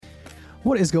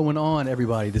What is going on,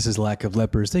 everybody? This is Lack of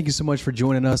Lepers. Thank you so much for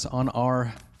joining us on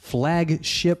our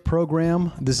flagship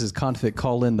program. This is Conflict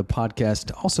Call-In, the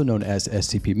podcast, also known as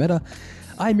SCP Meta.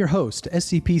 I'm your host,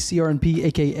 SCP-CRNP,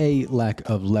 aka Lack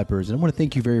of Lepers, and I want to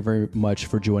thank you very, very much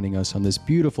for joining us on this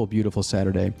beautiful, beautiful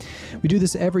Saturday. We do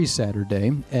this every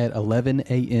Saturday at 11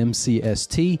 a.m.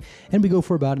 CST, and we go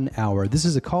for about an hour. This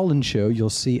is a call-in show. You'll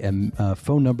see a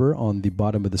phone number on the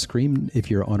bottom of the screen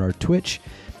if you're on our Twitch.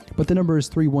 But the number is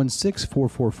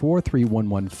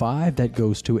 316-444-3115. That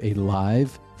goes to a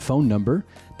live phone number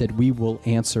that we will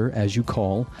answer as you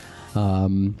call,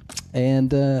 and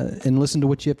listen to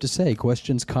what you have to say.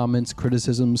 Questions, comments,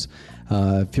 criticisms.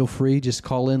 Feel free, just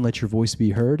call in, let your voice be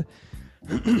heard.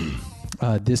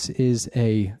 This is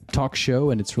a talk show,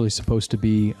 and it's really supposed to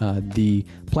be the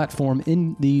platform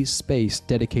in the space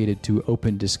dedicated to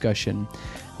open discussion,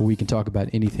 where we can talk about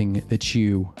anything that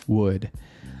you would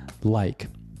like.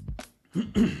 So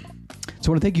I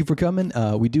want to thank you for coming.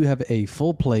 We do have a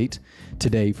full plate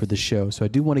today for the show, so I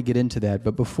do want to get into that.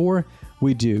 But before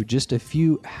we do, just a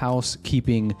few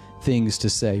housekeeping things to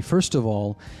say. First of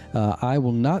all, I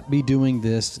will not be doing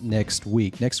this next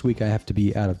week. Next week I have to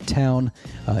be out of town,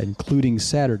 including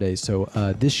Saturday. So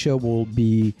this show will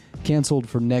be canceled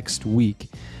for next week,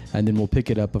 and then we'll pick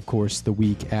it up, of course, the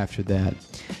week after that.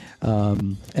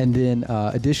 And then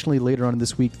additionally, later on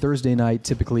this week, Thursday night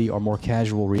typically are more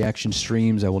casual reaction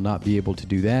streams. I will not be able to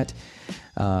do that.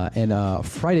 And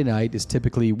Friday night is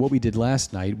typically what we did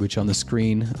last night, which on the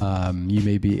screen you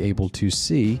may be able to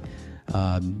see.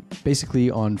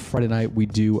 Basically, on Friday night, we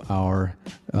do our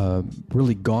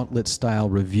really gauntlet-style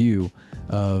review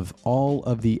of all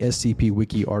of the SCP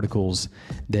Wiki articles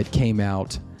that came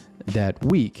out that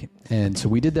week. And so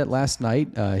we did that last night.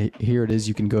 Here it is.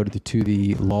 You can go to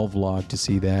the LOL vlog to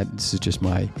see that. This is just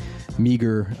my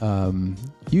meager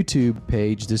YouTube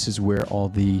page. This is where all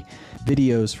the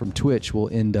videos from Twitch will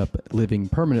end up living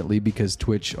permanently, because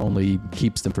Twitch only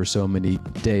keeps them for so many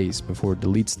days before it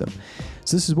deletes them.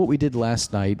 So this is what we did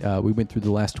last night. We went through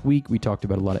the last week. We talked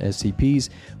about a lot of SCPs.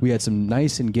 We had some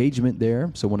nice engagement there,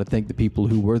 so I want to thank the people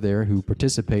who were there, who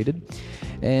participated.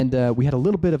 And we had a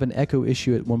little bit of an echo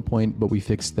issue at one point, but we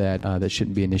fixed that. That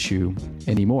shouldn't be an issue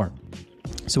anymore.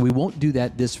 So we won't do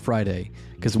that this Friday,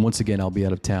 because once again, I'll be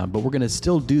out of town. But we're going to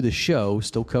still do the show,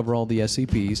 still cover all the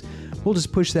SCPs. We'll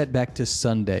just push that back to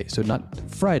Sunday. So not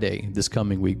Friday this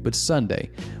coming week, but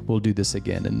Sunday we'll do this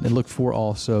again. And look for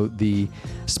also the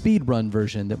speed run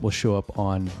version that will show up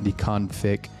on the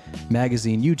Config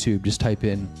Magazine YouTube. Just type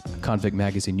in Config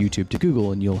Magazine YouTube to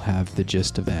Google, and you'll have the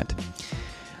gist of that.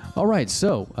 All right,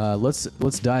 so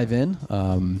let's dive in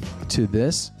to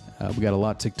this. We got a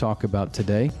lot to talk about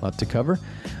today, a lot to cover.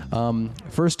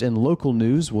 First, in local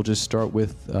news, we'll just start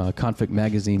with Config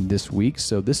Magazine this week.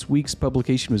 So this week's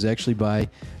publication was actually by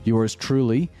yours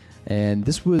truly, and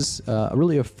this was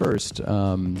really a first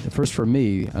for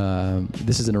me.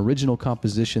 This is an original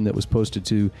composition that was posted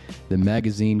to the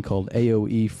magazine called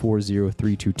AOE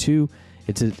 40322.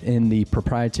 It's in the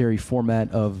proprietary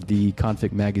format of the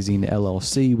Config Magazine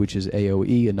LLC, which is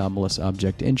AOE, Anomalous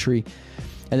Object Entry.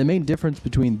 And the main difference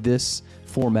between this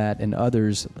format and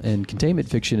others in containment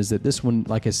fiction is that this one,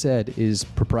 like I said, is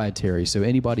proprietary. So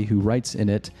anybody who writes in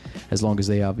it, as long as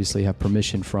they obviously have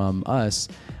permission from us,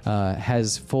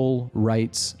 has full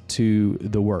rights to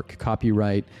the work,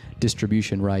 copyright,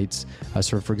 distribution rights.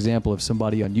 So for example, if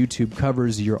somebody on YouTube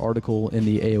covers your article in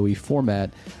the AOE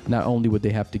format, not only would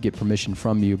they have to get permission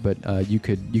from you, but you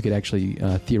could actually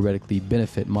theoretically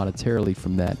benefit monetarily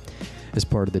from that as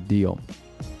part of the deal.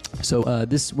 So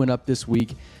this went up this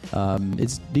week.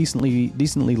 It's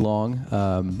decently long,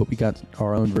 but we got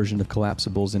our own version of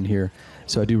collapsibles in here.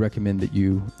 So I do recommend that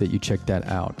you check that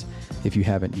out if you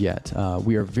haven't yet.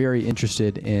 We are very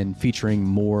interested in featuring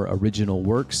more original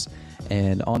works.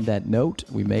 And on that note,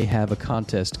 we may have a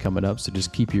contest coming up, so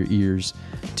just keep your ears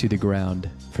to the ground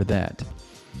for that.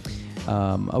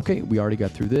 Okay, we already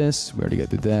got through this. We already got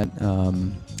through that.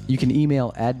 You can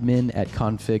email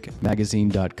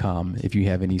admin@configmagazine.com if you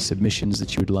have any submissions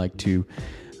that you would like to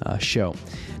show.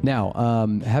 Now,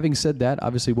 having said that,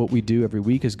 obviously what we do every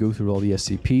week is go through all the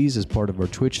SCPs as part of our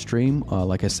Twitch stream,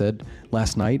 like I said,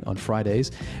 last night on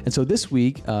Fridays. And so this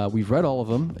week, we've read all of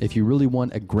them. If you really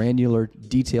want a granular,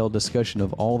 detailed discussion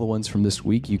of all the ones from this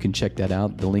week, you can check that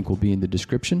out. The link will be in the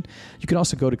description. You can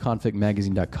also go to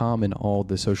configmagazine.com, and all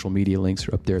the social media links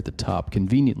are up there at the top,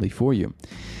 conveniently for you.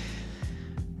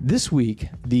 This week,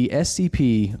 the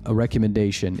SCP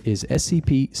recommendation is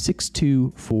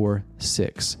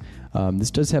SCP-6246.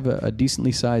 This does have a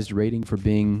decently sized rating for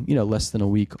being, less than a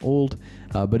week old,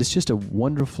 but it's just a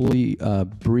wonderfully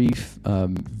brief,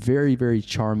 very, very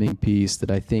charming piece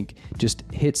that I think just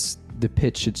hits the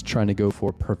pitch it's trying to go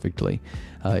for perfectly.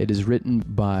 It is written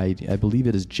by, I believe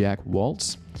it is Jack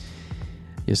Waltz.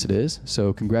 Yes, it is.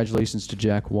 So congratulations to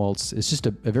Jack Waltz. It's just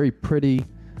a very pretty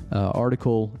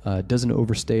article, doesn't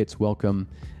overstay its welcome,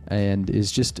 and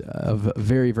is just of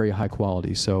very, very high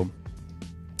quality. So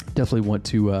definitely want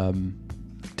to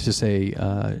say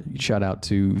shout out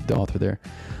to the author there.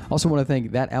 Also want to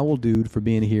thank That Owl Dude for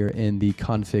being here in the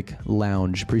Config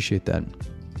Lounge. Appreciate that.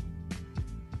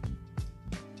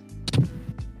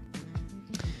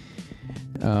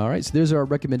 All right, so there's our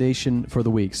recommendation for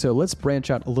the week. So let's branch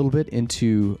out a little bit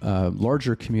into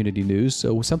larger community news.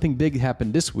 So something big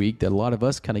happened this week that a lot of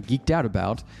us kind of geeked out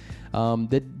about,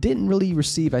 that didn't really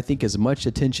receive, I think, as much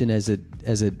attention as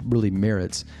it really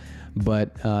merits.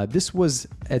 But this was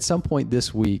at some point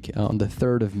this week on the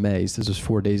 3rd of May. So this was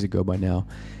 4 days ago by now.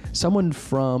 Someone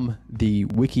from the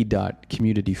Wikidot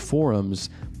community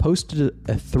forums posted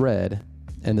a thread,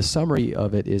 and the summary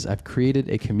of it is, I've created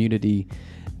a community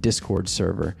Discord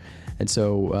server. And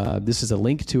so this is a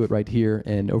link to it right here,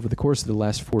 and over the course of the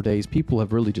last 4 days, people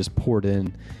have really just poured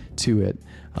in to it.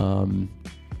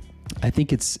 I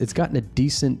think it's gotten a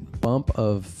decent bump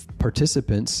of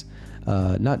participants,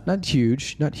 not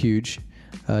huge,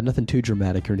 nothing too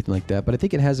dramatic or anything like that, but I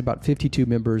think it has about 52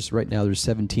 members right now. There's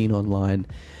 17 online,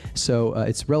 so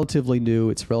it's relatively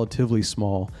new, it's relatively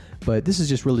small, but this is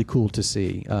just really cool to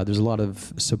see. There's a lot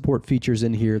of support features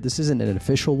in here. This isn't an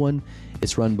official one.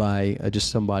 It's run by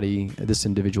just somebody, this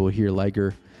individual here,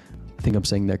 Liger, I think I'm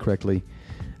saying that correctly,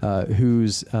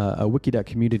 who's a Wikidot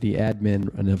community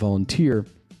admin and a volunteer,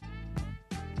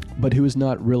 but who is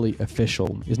not really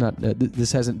official. Is not.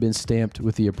 This hasn't been stamped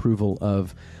with the approval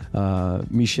of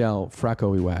Michel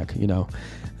Frakowiak,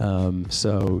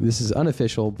 so this is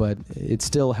unofficial, but it's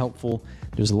still helpful.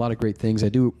 There's a lot of great things. I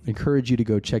do encourage you to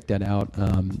go check that out.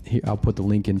 Here, I'll put the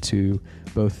link into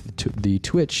both the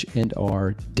Twitch and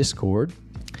our Discord,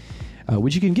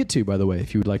 which you can get to, by the way,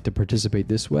 if you would like to participate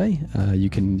this way. You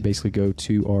can basically go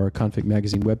to our Config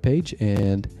Magazine webpage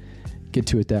and get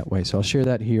to it that way. So I'll share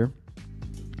that here.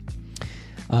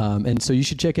 And so you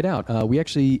should check it out. We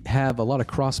actually have a lot of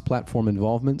cross-platform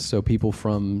involvement, so people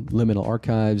from Liminal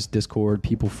Archives, Discord,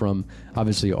 people from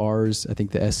obviously ours. I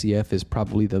think the SCF is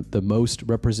probably the most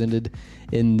represented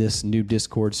in this new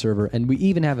Discord server, and we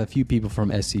even have a few people from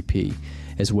SCP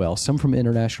as well, some from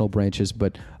international branches,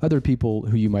 but other people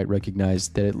who you might recognize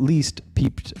that at least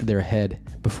peeped their head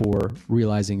before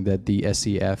realizing that the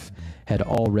SCF had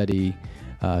already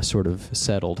sort of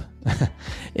settled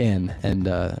in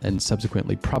and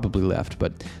subsequently probably left.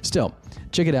 But still,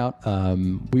 check it out.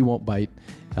 We won't bite.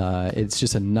 It's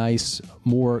just a nice,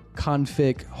 more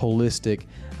config, holistic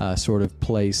sort of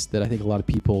place that I think a lot of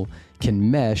people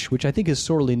can mesh, which I think is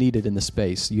sorely needed in the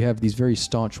space. You have these very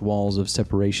staunch walls of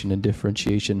separation and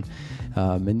differentiation,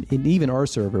 and even our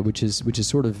server, which is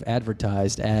sort of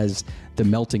advertised as the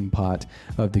melting pot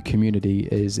of the community,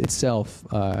 is itself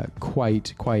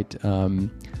quite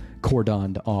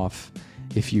cordoned off,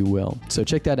 if you will. So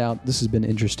check that out. This has been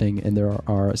interesting, and there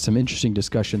are some interesting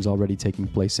discussions already taking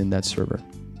place in that server.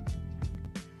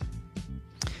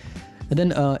 And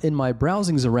then in my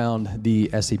browsings around the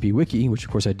SCP Wiki, which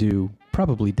of course I do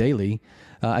probably daily,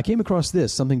 I came across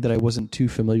something that I wasn't too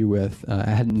familiar with. I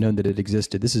hadn't known that it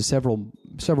existed. This is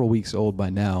several weeks old by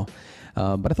now.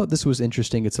 But I thought this was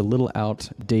interesting. It's a little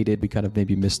outdated. We kind of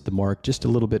maybe missed the mark just a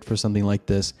little bit for something like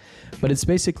this. But it's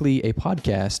basically a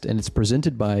podcast, and it's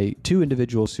presented by two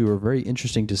individuals who are very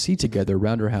interesting to see together.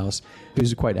 Rounderhouse,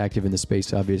 who's quite active in the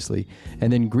space, obviously.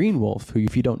 And then Green Wolf, who,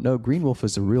 if you don't know, Green Wolf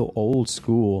is a real old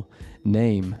school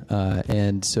name.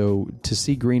 And so to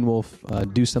see Green Wolf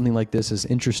do something like this is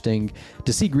interesting.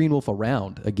 To see Green Wolf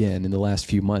around again in the last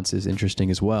few months is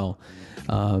interesting as well.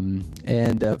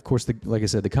 And of course, like I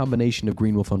said, the combination of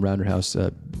Green Wolf and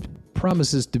Rounderhouse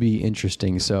promises to be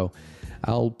interesting. So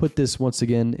I'll put this once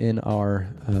again in our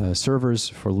servers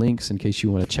for links in case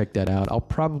you want to check that out. I'll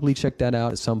probably check that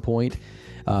out at some point.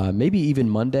 Maybe even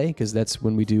Monday, because that's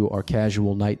when we do our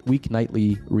casual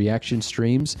weeknightly reaction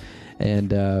streams.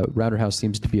 And Rounderhouse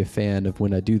seems to be a fan of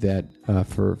when I do that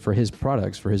for his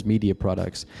products, for his media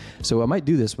products. So I might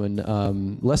do this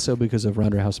one, less so because of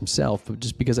Rounderhouse himself, but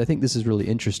just because I think this is really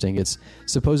interesting. It's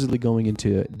supposedly going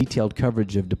into detailed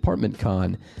coverage of Department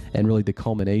Con and really the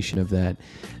culmination of that.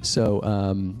 So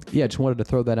yeah, just wanted to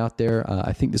throw that out there.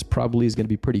 I think this probably is going to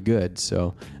be pretty good.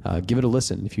 So give it a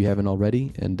listen if you haven't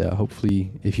already, and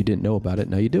hopefully if you didn't know about it,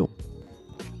 now you do.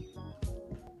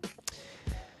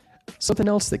 Something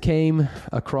else that came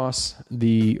across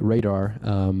the radar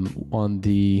on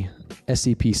the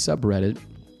SCP subreddit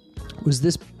was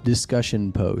this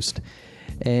discussion post.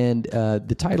 And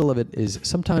the title of it is,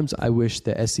 "Sometimes I Wish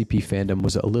the SCP Fandom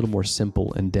Was a Little More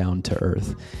Simple and Down to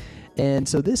Earth." And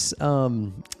so this,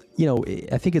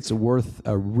 I think it's worth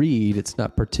a read. It's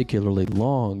not particularly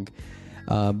long.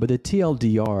 But the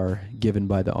TLDR given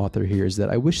by the author here is that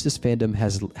I wish this fandom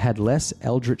had less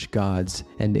eldritch gods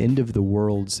and end of the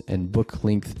worlds and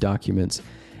book-length documents,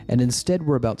 and instead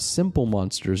were about simple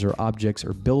monsters or objects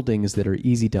or buildings that are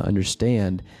easy to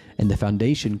understand and the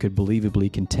Foundation could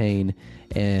believably contain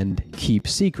and keep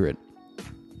secret.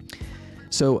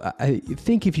 So I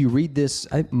think if you read this,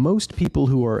 most people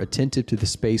who are attentive to the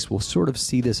space will sort of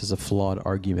see this as a flawed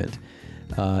argument.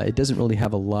 It doesn't really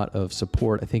have a lot of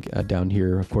support. I think down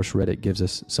here, of course, Reddit gives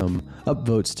us some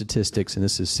upvote statistics, and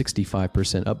this is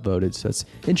 65% upvoted. So it's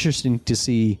interesting to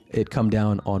see it come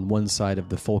down on one side of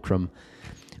the fulcrum.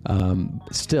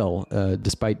 Still,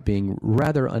 despite being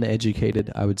rather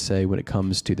uneducated, I would say, when it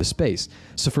comes to the space.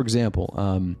 So, for example,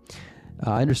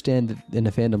 I understand that in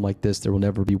a fandom like this, there will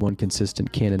never be one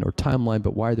consistent canon or timeline,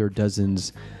 but why there are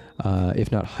dozens,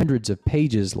 if not hundreds of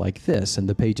pages like this? And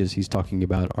the pages he's talking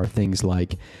about are things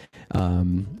like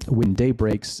when day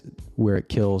breaks, where it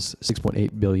kills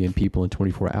 6.8 billion people in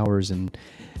 24 hours. And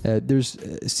there's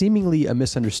seemingly a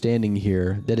misunderstanding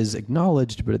here that is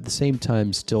acknowledged, but at the same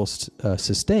time still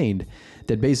sustained,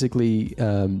 that basically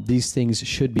these things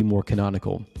should be more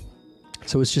canonical.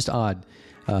 So it's just odd.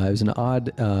 It was an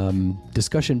odd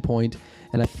discussion point,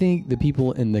 and I think the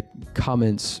people in the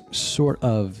comments sort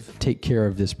of take care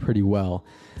of this pretty well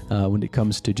when it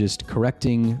comes to just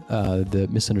correcting the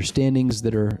misunderstandings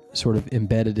that are sort of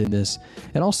embedded in this,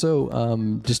 and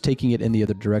also just taking it in the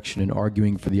other direction and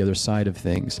arguing for the other side of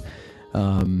things.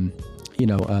 And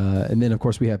then of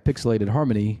course we have Pixelated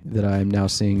Harmony that I'm now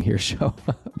seeing here show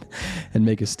up and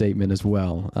make a statement as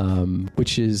well,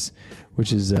 which is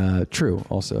true.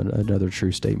 Also another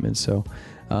true statement. So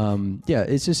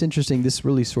it's just interesting. This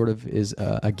really sort of is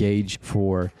a gauge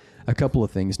for a couple of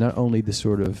things. Not only the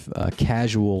sort of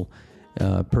casual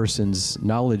person's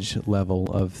knowledge level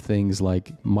of things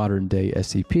like modern day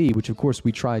SCP, which of course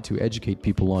we try to educate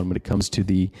people on when it comes to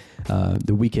the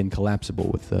weekend collapsible,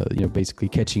 with basically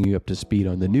catching you up to speed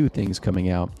on the new things coming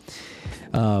out.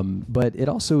 But it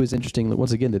also is interesting that,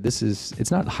 once again, that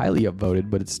it's not highly upvoted,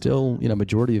 but it's still,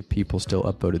 majority of people still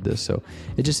upvoted this. So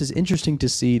it just is interesting to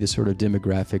see the sort of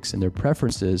demographics and their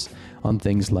preferences on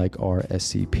things like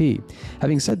RSCP.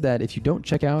 Having said that, if you don't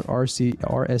check out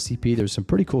RSCP, there's some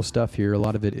pretty cool stuff here. A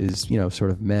lot of it is,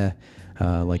 sort of meh,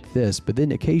 like this, but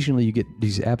then occasionally you get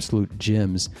these absolute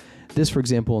gems. This, for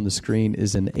example, on the screen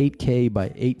is an 8K by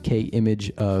 8K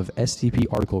image of SCP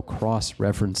article cross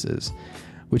references,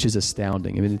 which is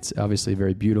astounding. I mean, it's obviously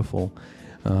very beautiful,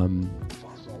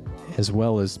 as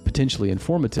well as potentially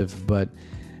informative. But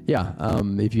yeah,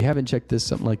 if you haven't checked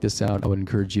something like this out, I would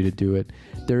encourage you to do it.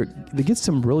 They get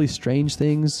some really strange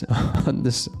things on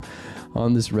this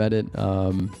Reddit.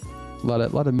 A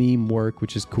lot of meme work,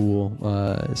 which is cool.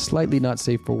 Slightly not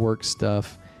safe for work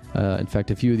stuff. In fact,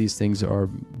 a few of these things are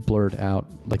blurred out,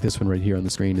 like this one right here on the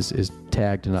screen is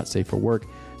tagged not safe for work.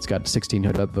 It's got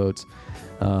 1,600 upvotes.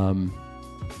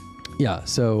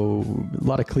 So a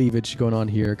lot of cleavage going on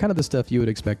here, kind of the stuff you would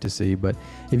expect to see. But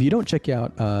if you don't check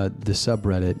out the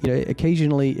subreddit,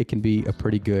 occasionally it can be a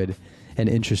pretty good and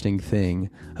interesting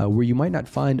thing where you might not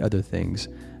find other things.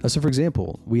 So, for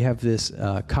example, we have this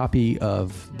copy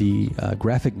of the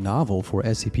graphic novel for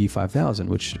SCP-5000,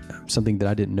 which something that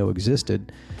I didn't know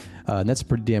existed, and that's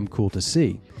pretty damn cool to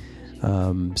see.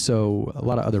 So a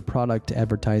lot of other product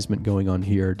advertisement going on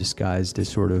here, disguised as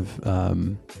sort of,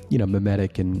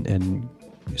 mimetic and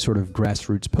sort of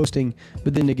grassroots posting.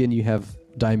 But then again, you have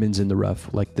diamonds in the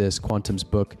rough like this. Quantum's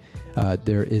book,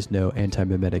 There Is No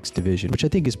Anti-Memetics Division, which I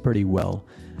think is pretty well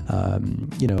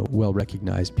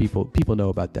recognized. People know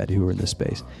about that who are in this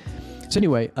space. So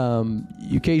anyway,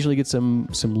 you occasionally get some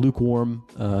lukewarm,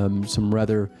 some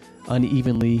rather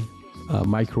unevenly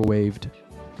microwaved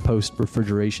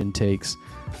post-refrigeration takes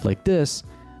like this,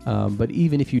 but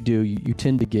even if you do, you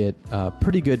tend to get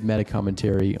pretty good meta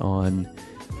commentary on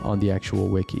the actual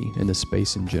wiki and the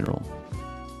space in general.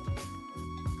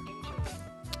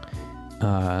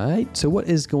 Alright, so what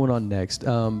is going on next?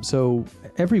 So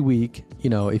every week,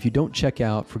 if you don't check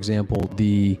out, for example,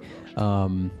 the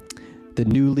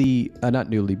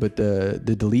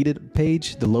deleted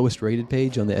page, the lowest rated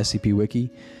page on the SCP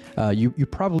Wiki, you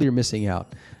probably are missing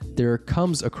out. There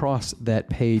comes across that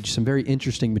page some very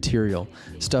interesting material,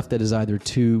 stuff that is either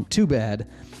too bad,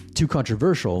 too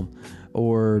controversial,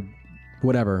 or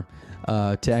whatever,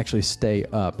 to actually stay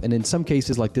up. And in some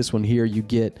cases like this one here, you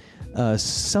get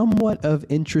somewhat of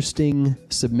interesting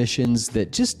submissions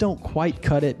that just don't quite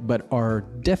cut it, but are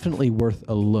definitely worth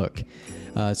a look.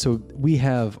 So we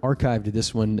have archived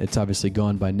this one. It's obviously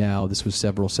gone by now. This was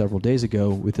several days ago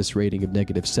with this rating of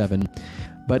 -7.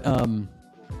 But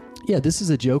yeah, this is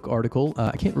a joke article.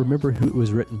 I can't remember who it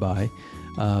was written by.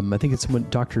 I think it's someone,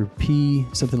 Dr. P,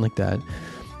 something like that.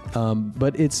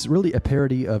 But it's really a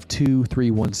parody of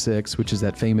 2316, which is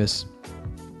that famous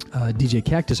DJ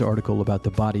Cactus article about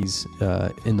the bodies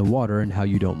in the water and how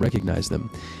you don't recognize them.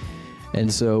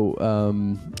 And so,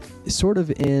 sort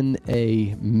of in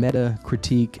a meta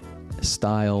critique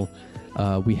style,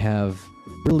 we have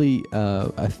really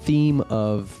a theme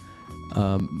of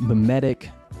mimetic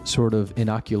sort of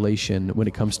inoculation when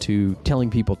it comes to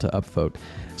telling people to upvote.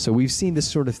 So we've seen this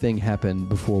sort of thing happen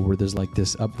before, where there's like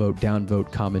this upvote,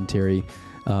 downvote commentary.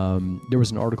 There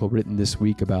was an article written this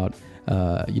week about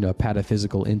a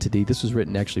pataphysical entity. This was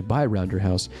written actually by Rounder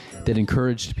House that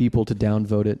encouraged people to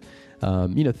downvote it.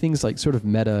 Things like sort of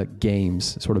meta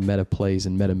games, sort of meta plays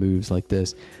and meta moves like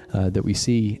this that we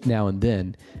see now and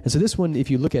then. And so this one,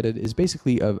 if you look at it, is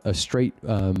basically a straight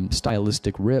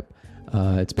stylistic rip.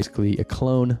 It's basically a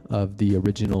clone of the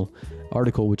original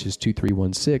article, which is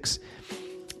 2316.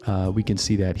 We can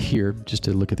see that here just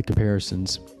to look at the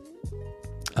comparisons.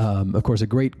 Of course, a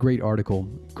great article.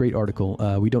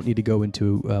 We don't need to go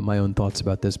into my own thoughts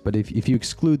about this, but if you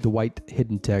exclude the white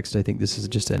hidden text, I think this is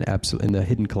just an absolute, and the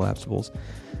hidden collapsibles,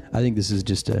 I think this is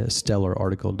just a stellar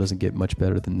article. It doesn't get much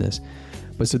better than this.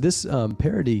 But so this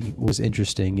parody was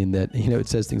interesting in that, it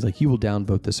says things like, you will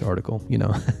downvote this article,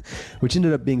 which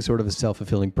ended up being sort of a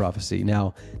self-fulfilling prophecy.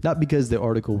 Now, not because the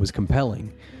article was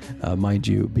compelling, mind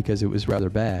you, because it was rather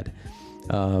bad.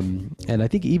 And I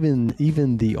think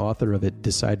even the author of it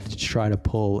decided to try to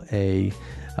pull the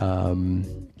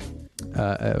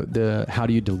how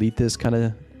do you delete this kind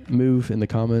of move in the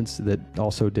comments that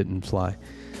also didn't fly.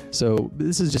 So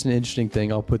this is just an interesting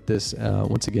thing. I'll put this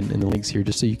once again in the links here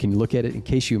just so you can look at it in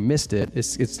case you missed it.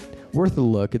 It's worth a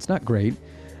look. It's not great,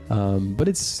 but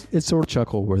it's sort of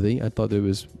chuckle worthy. I thought there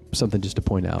was something just to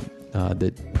point out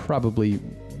that probably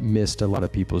missed a lot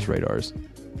of people's radars.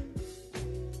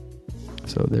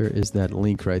 So there is that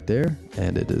link right there,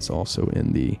 and it is also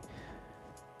in the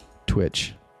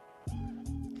Twitch.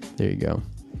 There you go.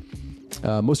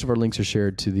 Most of our links are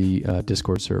shared to the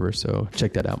Discord server, so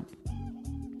check that out.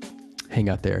 Hang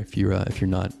out there if you're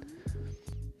not.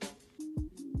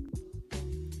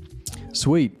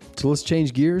 Sweet. So let's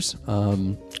change gears.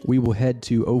 We will head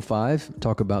to 05,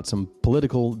 talk about some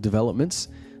political developments,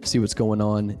 see what's going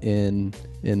on in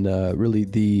really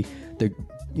the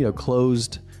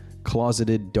closed,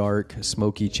 closeted, dark,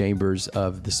 smoky chambers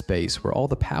of the space where all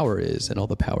the power is and all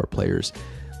the power players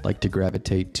like to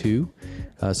gravitate to.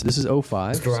 So this is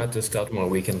 05. Let's go out to Stealthmore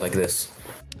weekend like this.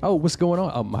 Oh, what's going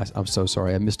on? Oh, I'm so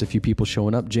sorry. I missed a few people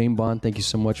showing up. Jane Bond, thank you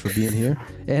so much for being here.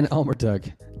 And Elmer Doug,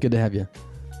 good to have you.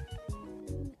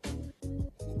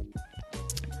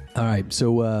 All right,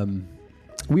 so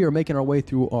we are making our way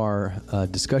through our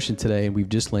discussion today, and we've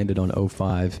just landed on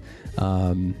 05.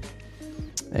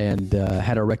 And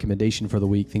had our recommendation for the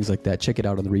week, things like that. Check it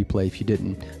out on the replay if you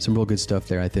didn't. Some real good stuff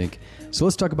there, I think. So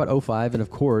let's talk about 05, and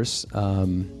of course,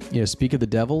 speak of the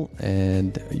devil,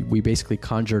 and we basically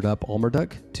conjured up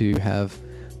Almerduk to have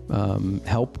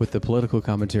help with the political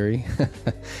commentary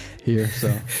here.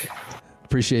 So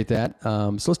appreciate that. So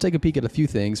let's take a peek at a few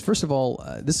things. First of all,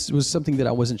 this was something that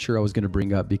I wasn't sure I was going to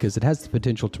bring up because it has the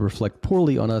potential to reflect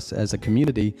poorly on us as a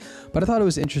community, but I thought it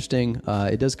was interesting.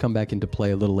 It does come back into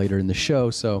play a little later in the show.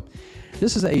 So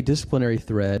this is a disciplinary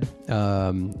thread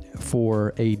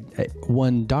for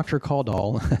one Dr.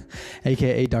 Caldall,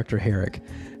 aka Dr. Herrick.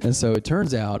 And so it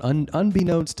turns out,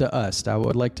 unbeknownst to us, I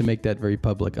would like to make that very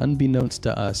public, unbeknownst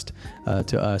to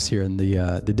us here in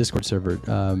the Discord server,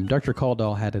 Dr.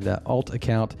 Caldall had an alt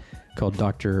account called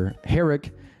Dr.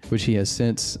 Herrick, which he has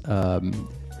since,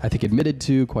 I think, admitted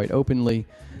to quite openly,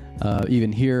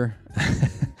 even here,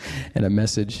 and a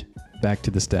message back to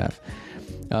the staff.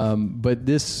 But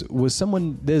this was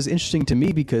someone that is interesting to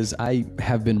me because I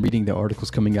have been reading the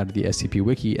articles coming out of the SCP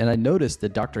Wiki, and I noticed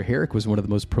that Dr. Herrick was one of the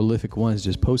most prolific ones,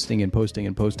 just posting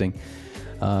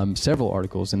several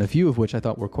articles, and a few of which I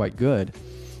thought were quite good.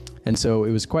 And so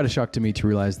it was quite a shock to me to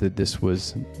realize that this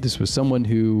was someone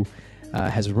who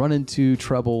has run into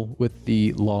trouble with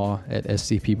the law at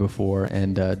SCP before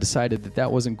and decided that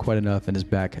wasn't quite enough and is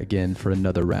back again for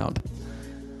another round.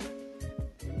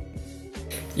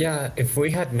 Yeah, if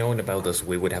we had known about this,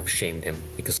 we would have shamed him,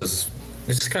 because this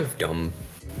is kind of dumb,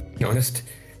 to be honest.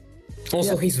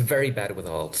 Also, He's very bad with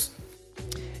alts.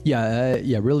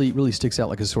 Yeah, really sticks out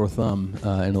like a sore thumb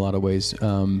in a lot of ways.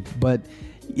 But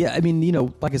yeah, I mean,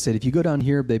 like I said, if you go down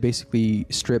here, they basically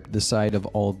stripped the site of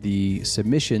all the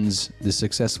submissions, the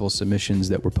successful submissions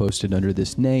that were posted under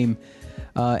this name.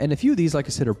 And a few of these, like I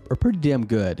said, are pretty damn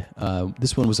good.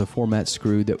 This one was a format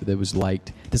screw that was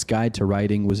liked. This guide to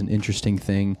writing was an interesting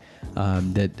thing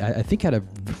that I think had a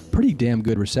pretty damn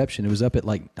good reception. It was up at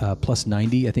like plus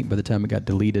 90, I think, by the time it got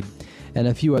deleted. And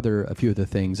a few other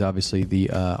things, obviously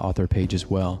the author page as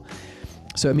well.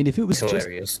 So I mean, if it was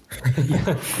hilarious.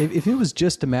 if it was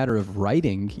just a matter of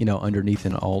writing, underneath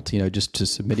an alt, just to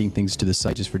submitting things to the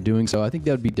site just for doing so, I think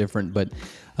that would be different. But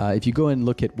if you go and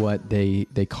look at what they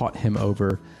caught him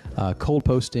over, cold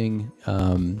posting,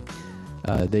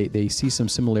 they see some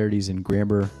similarities in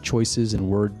grammar choices and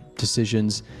word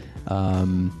decisions,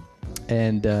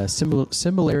 and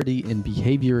similarity in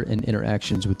behavior and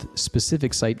interactions with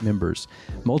specific site members.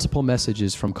 Multiple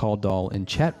messages from CallDoll and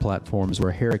chat platforms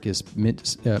where Herrick is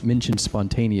mentioned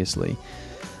spontaneously.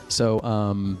 So,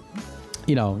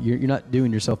 you're not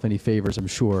doing yourself any favors, I'm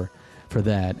sure, for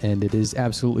that. And it is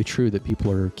absolutely true that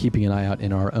people are keeping an eye out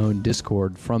in our own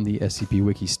Discord from the SCP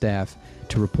Wiki staff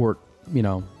to report,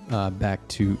 back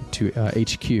to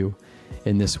HQ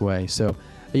in this way. So,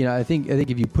 I think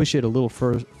if you push it a little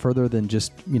further than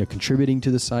just contributing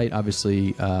to the site,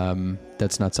 obviously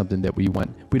that's not something that we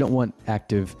want. We don't want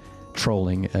active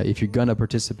trolling. If you're gonna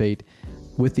participate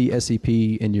with the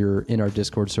SCP and you're in our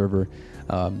Discord server,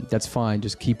 that's fine.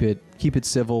 Just keep it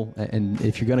civil, and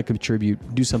if you're gonna contribute,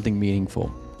 do something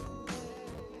meaningful.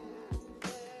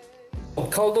 Well,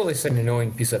 CallDoll is an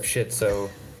annoying piece of shit, so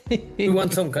we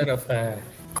want some kind of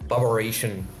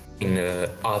collaboration in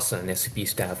us and SCP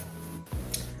staff.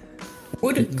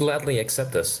 Would gladly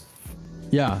accept this.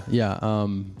 Yeah.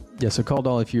 So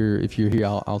CallDoll, if you're here,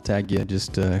 I'll tag you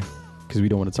just because we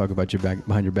don't want to talk about you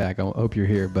behind your back. I hope you're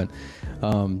here, but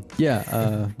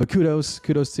but kudos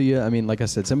to you. I mean, like I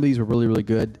said, some of these were really, really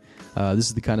good. This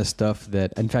is the kind of stuff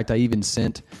that, in fact, I even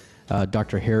sent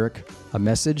Dr. Herrick a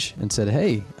message and said,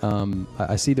 "Hey,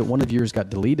 I see that one of yours got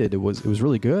deleted. It was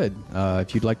really good.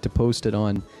 If you'd like to post it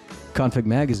on Config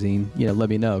Magazine, let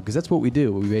me know, because that's what we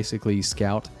do. We basically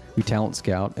we talent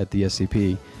scout at the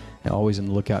SCP, and always on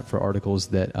the lookout for articles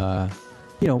that,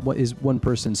 what is one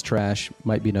person's trash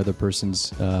might be another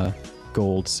person's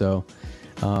gold. So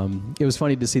it was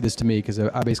funny to see this to me, because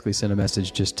I basically sent a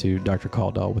message just to Dr.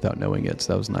 CallDoll without knowing it,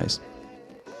 so that was nice.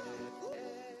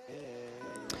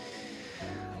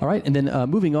 All right, and then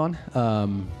moving on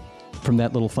from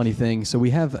that little funny thing. So we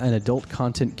have an adult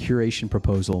content curation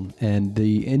proposal, and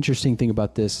the interesting thing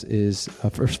about this is,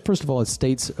 first of all, it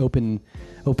states opening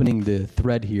the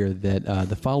thread here that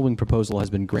the following proposal has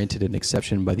been granted an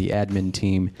exception by the admin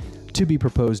team to be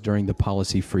proposed during the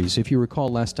policy freeze. So if you recall,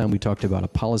 last time we talked about a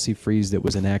policy freeze that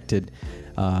was enacted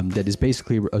that is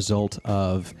basically a result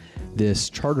of this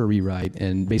charter rewrite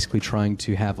and basically trying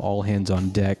to have all hands on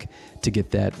deck to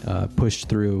get that pushed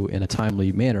through in a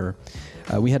timely manner.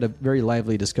 We had a very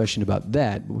lively discussion about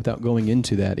that. Without going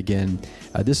into that again,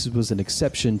 this was an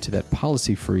exception to that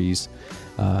policy freeze,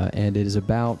 and it is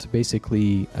about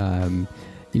basically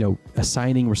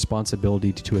assigning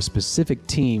responsibility to a specific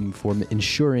team for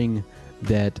ensuring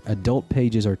that adult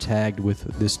pages are tagged with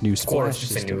this new splash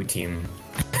system. It's a new team.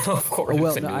 Of course,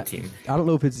 it's a new team. I don't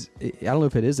know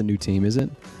if it is a new team. Is it?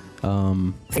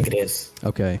 I think it is.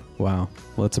 Okay. Wow.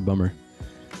 Well, that's a bummer.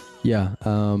 Yeah.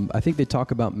 I think they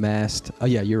talk about Mast. Oh,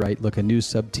 yeah, you're right. Look, a new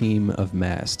sub-team of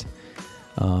Mast.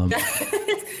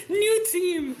 New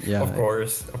team. Yeah. Of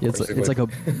course. It's like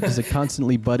just a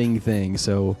constantly budding thing.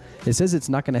 So it says it's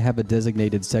not going to have a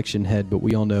designated section head, but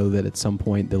we all know that at some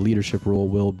point the leadership role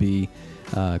will be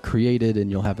created, and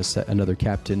you'll have another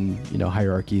captain,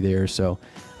 hierarchy there. So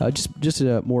just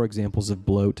more examples of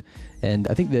bloat. And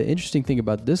I think the interesting thing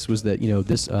about this was that,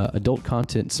 this adult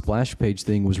content splash page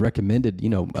thing was recommended,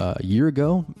 a year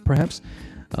ago, perhaps.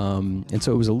 And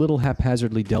so it was a little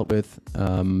haphazardly dealt with.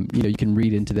 You can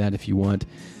read into that if you want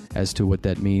as to what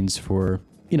that means for,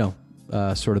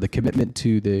 sort of the commitment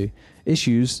to the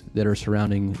issues that are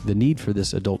surrounding the need for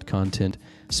this adult content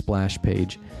splash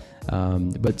page.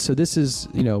 But so this is,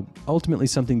 ultimately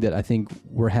something that I think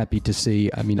we're happy to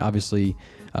see. I mean, obviously,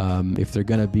 if they're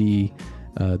going to be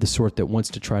the sort that wants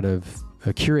to try to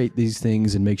curate these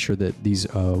things and make sure that these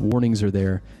warnings are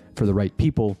there for the right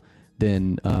people,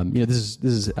 then this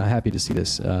is happy to see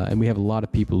this, and we have a lot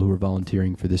of people who are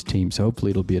volunteering for this team, so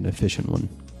hopefully it'll be an efficient one.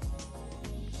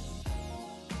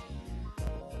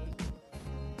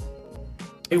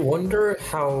 I wonder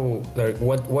how,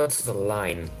 what's the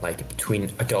line between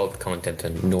adult content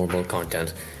and normal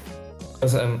content?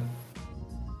 Because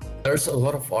There's a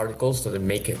lot of articles that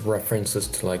make references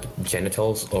to like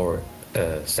genitals or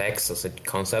sex as a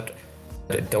concept,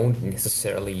 but don't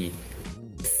necessarily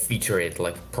feature it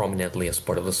like prominently as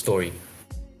part of the story.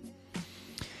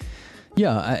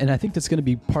 Yeah, and I think that's going to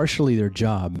be partially their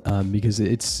job because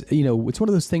it's it's one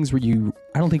of those things where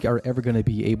I don't think are ever going to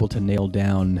be able to nail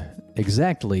down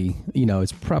exactly.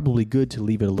 It's probably good to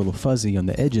leave it a little fuzzy on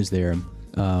the edges there.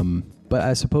 But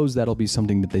I suppose that'll be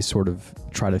something that they sort of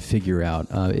try to figure out.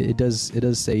 It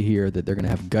does say here that they're going to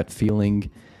have gut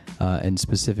feeling, and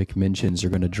specific mentions are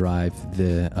going to drive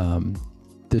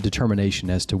the determination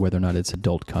as to whether or not it's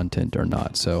adult content or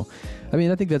not. So, I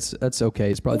mean, I think that's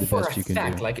okay. It's probably the best you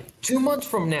can do. Like 2 months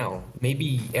from now,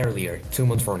 maybe earlier, 2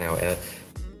 months from now,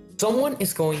 someone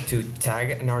is going to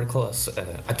tag an article as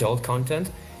adult content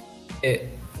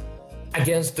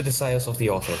against the desires of the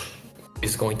author.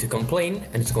 Is going to complain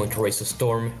and it's going to raise a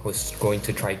storm, who's going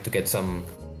to try to get some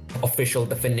official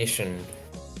definition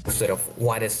instead of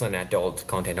what is an adult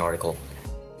content article.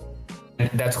 And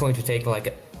that's going to take like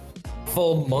a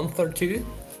full month or two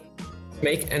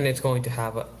make, and it's going to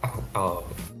have a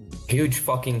huge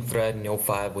fucking thread in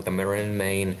 05 with the mirror in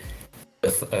Maine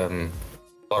with a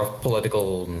lot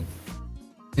of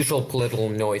usual political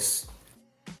noise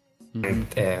and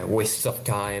wastes of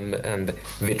time and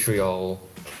vitriol.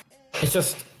 It's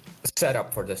just set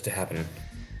up for this to happen.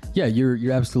 Yeah,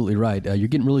 you're absolutely right. You're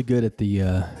getting really good at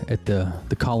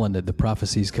the calling, the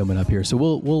prophecies coming up here. So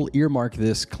we'll earmark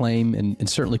this claim and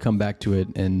certainly come back to it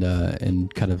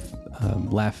and kind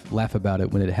of laugh about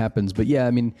it when it happens. But yeah,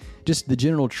 I mean, just the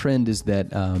general trend is that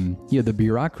the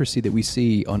bureaucracy that we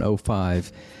see on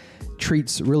 05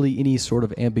 treats really any sort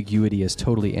of ambiguity as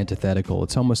totally antithetical.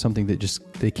 It's almost something that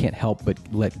just they can't help but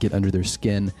let get under their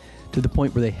skin to the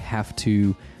point where they have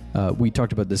to. We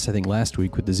talked about this, I think, last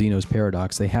week with the Zeno's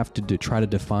paradox. They have to try to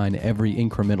define every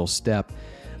incremental step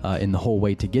in the whole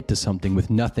way to get to something with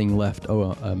nothing left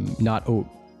not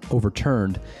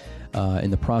overturned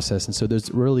in the process. And so there's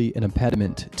really an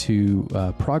impediment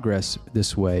to progress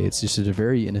this way. It's just a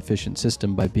very inefficient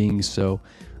system by being so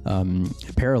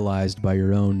paralyzed by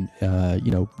your own,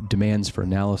 demands for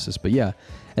analysis. But yeah,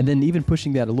 and then even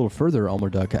pushing that a little further,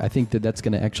 Almerduck, I think that's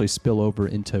going to actually spill over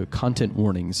into content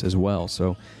warnings as well.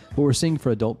 So what we're seeing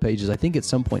for adult pages, I think at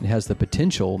some point it has the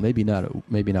potential, maybe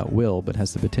not will, but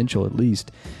has the potential at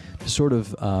least to sort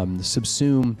of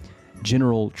subsume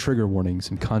general trigger warnings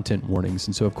and content warnings.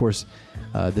 And so, of course,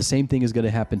 the same thing is going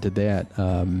to happen to that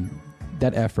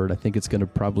effort. I think it's going to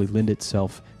probably lend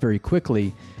itself very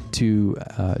quickly to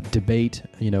debate,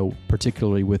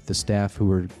 particularly with the staff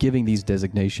who are giving these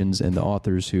designations and the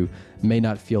authors who may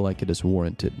not feel like it is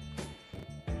warranted.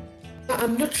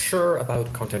 I'm not sure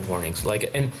about content warnings.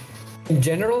 Like, in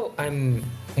general, I'm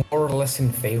more or less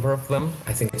in favor of them.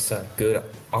 I think it's a good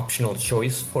optional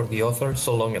choice for the author,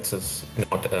 so long as it's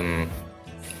not, as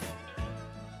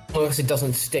long as it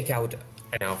doesn't stick out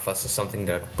enough as something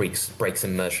that breaks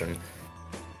immersion.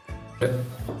 But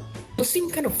it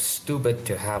seems kind of stupid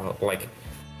to have like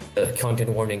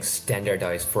content warnings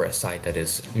standardized for a site that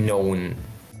is known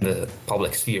in the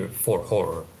public sphere for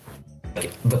horror.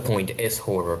 Like, the point is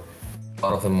horror. A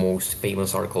lot of the most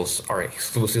famous articles are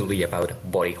exclusively about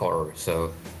body horror,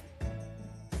 so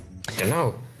I don't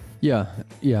know. Yeah,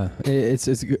 it's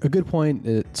a good point.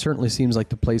 It certainly seems like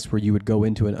the place where you would go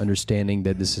into an understanding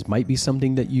that might be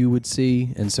something that you would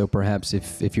see, and so perhaps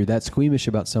if you're that squeamish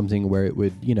about something where it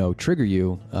would trigger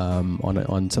you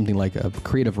on something like a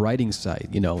creative writing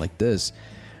site, like this,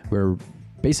 where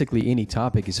basically any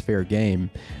topic is fair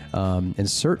game, and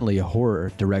certainly a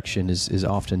horror direction is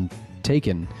often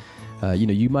taken.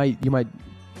 You might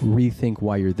rethink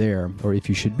why you're there or if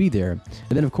you should be there.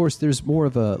 And then, of course, there's more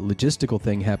of a logistical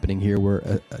thing happening here where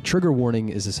a trigger warning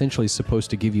is essentially supposed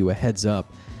to give you a heads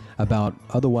up about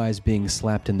otherwise being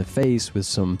slapped in the face with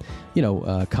some,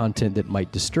 content that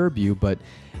might disturb you. But,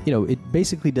 it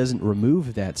basically doesn't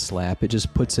remove that slap. It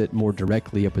just puts it more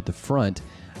directly up at the front.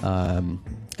 And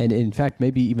in fact,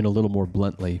 maybe even a little more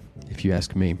bluntly, if you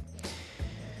ask me.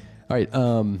 All right.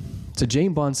 So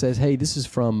Jane Bond says, hey, this is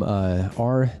from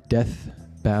our Death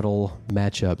Battle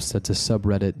Matchups. That's a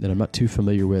subreddit that I'm not too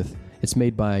familiar with. It's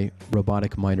made by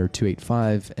Robotic Miner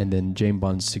 285, and then Jane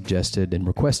Bond suggested and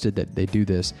requested that they do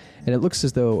this. And it looks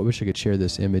as though, I wish I could share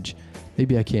this image.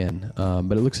 Maybe I can.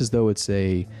 But it looks as though it's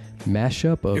a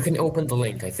mashup of... You can open the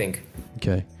link, I think.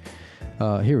 Okay.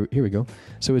 Here we go.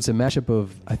 So it's a mashup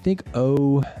of, I think,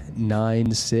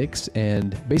 096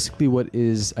 and basically what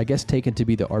is, I guess, taken to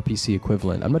be the RPC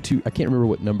equivalent. I can't remember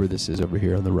what number this is over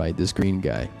here on the right, this green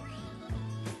guy.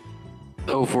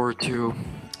 042.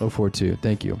 042,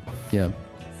 thank you. Yeah.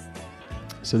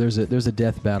 So there's a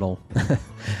death battle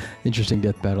Interesting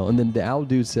death battle. And then the Owl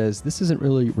Dude says, this isn't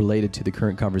really related to the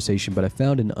current conversation, but I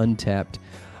found an untapped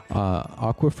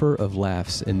aquifer of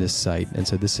laughs in this site. And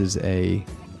so this is a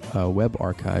web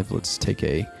archive. Let's take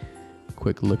a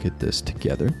quick look at this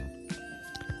together.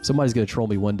 Somebody's going to troll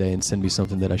me one day and send me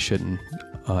something that I shouldn't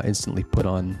instantly put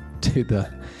on to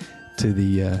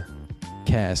the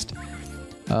cast.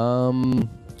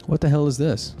 What the hell is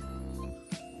this?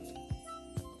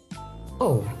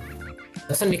 Oh,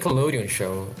 that's a Nickelodeon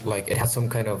show. Like, it has some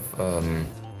kind of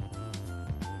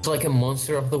it's like a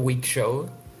Monster of the Week show,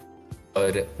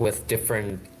 but with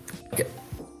different like,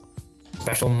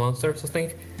 special monsters, I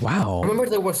think. Wow. I remember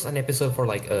there was an episode for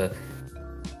like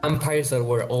vampires that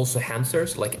were also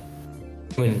hamsters, like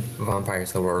when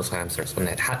vampires that were also hamsters, when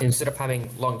instead of having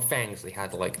long fangs, they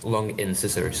had like long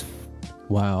incisors.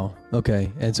 Wow.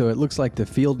 Okay. And so it looks like the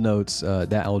field notes, that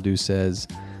Aldu says,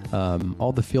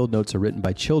 all the field notes are written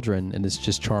by children, and it's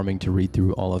just charming to read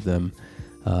through all of them.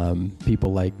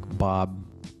 People like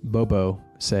Bobo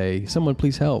say, someone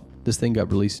please help. This thing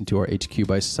got released into our HQ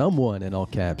by someone in all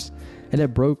caps, and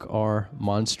it broke our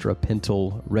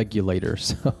Monstrapental regulator.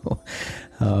 So,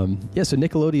 so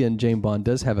Nickelodeon James Bond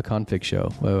does have a config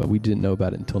show. We didn't know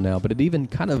about it until now, but it even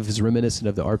kind of is reminiscent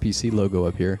of the RPC logo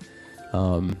up here.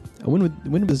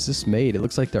 When was this made? It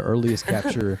looks like the earliest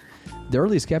capture. The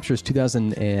earliest capture is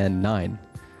 2009,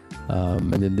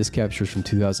 and then this capture is from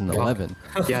 2011.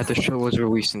 Yeah, the show was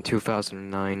released in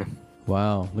 2009.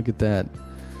 Wow, look at that.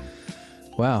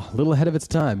 Wow, a little ahead of its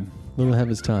time.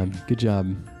 Good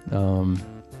job.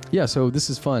 So this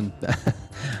is fun.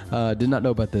 Did not know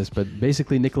about this, but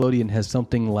basically Nickelodeon has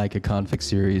something like a conflict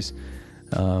series.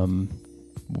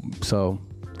 So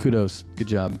kudos, good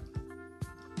job.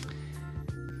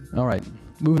 All right,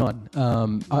 moving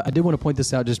on. I did want to point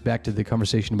this out, just back to the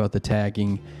conversation about the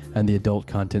tagging and the adult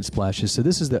content splashes. So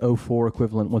this is the 04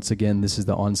 equivalent. Once again, this is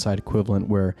the on-site equivalent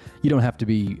where you don't have to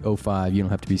be 05, you don't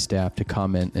have to be staff to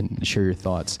comment and share your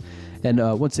thoughts. And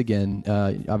once again,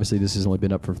 obviously this has only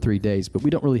been up for 3 days, but we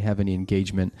don't really have any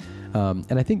engagement.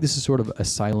 And I think this is sort of a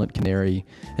silent canary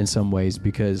in some ways,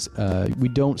 because we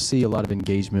don't see a lot of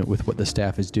engagement with what the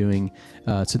staff is doing.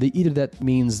 So either that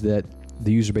means that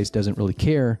the user base doesn't really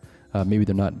care. Maybe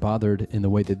they're not bothered in the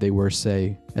way that they were,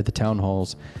 say, at the town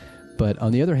halls. But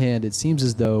on the other hand, it seems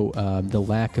as though the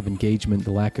lack of engagement,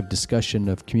 the lack of discussion,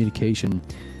 of communication,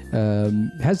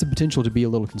 has the potential to be a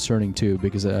little concerning too,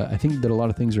 because I think that a lot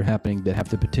of things are happening that have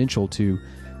the potential to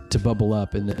bubble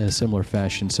up in a similar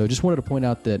fashion. So just wanted to point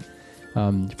out that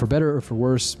for better or for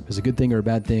worse, as a good thing or a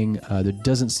bad thing, there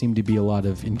doesn't seem to be a lot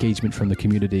of engagement from the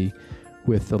community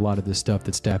with a lot of the stuff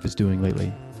that staff is doing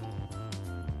lately.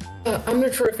 I'm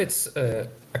not sure if it's a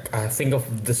thing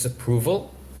of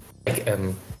disapproval, like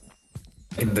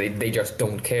they just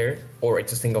don't care, or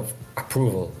it's a thing of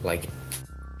approval, like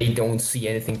they don't see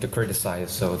anything to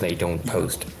criticize, so they don't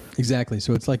post. Exactly.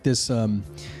 So it's like this the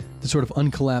sort of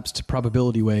uncollapsed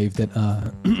probability wave that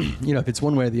if it's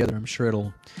one way or the other, I'm sure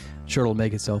it'll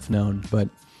make itself known. But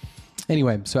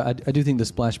anyway, so I do think the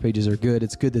splash pages are good.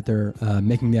 It's good that they're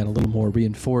making that a little more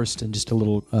reinforced and just a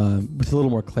little with a little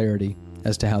more clarity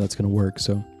as to how that's going to work.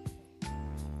 So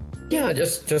yeah,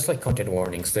 just like content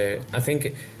warnings, I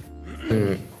think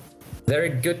they're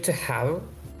good to have.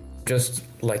 Just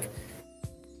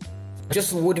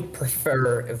would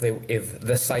prefer if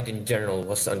the site in general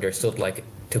was understood like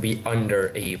to be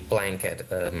under a blanket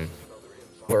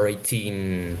for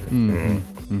 18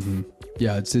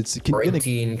 yeah, it's or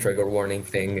 18 trigger warning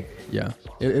thing. Yeah,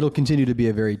 it'll continue to be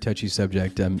a very touchy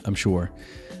subject, I'm sure.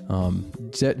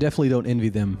 Definitely don't envy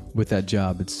them with that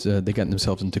job. It's they got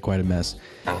themselves into quite a mess.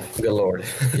 Oh, good lord.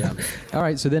 Yeah. All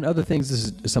right. So then other things.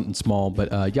 This is something small,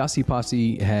 but Yasi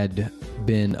Posse had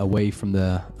been away from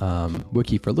the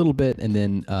wiki for a little bit, and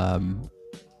then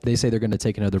they say they're going to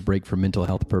take another break for mental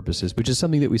health purposes, which is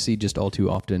something that we see just all too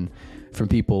often from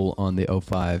people on the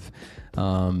 05.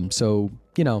 So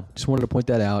just wanted to point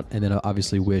that out, and then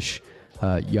obviously wish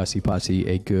Yasi Posse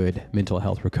a good mental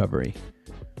health recovery.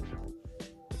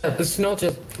 It's not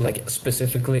just like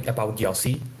specifically about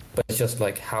Yossi, but it's just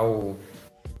like how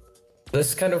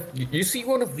this kind of you see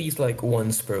one of these like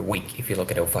once per week if you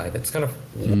look at 05. It's kind of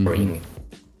worrying,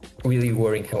 really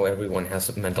worrying how everyone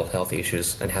has mental health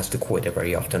issues and has to quit it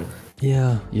very often.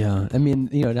 Yeah. I mean,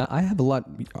 now I have a lot.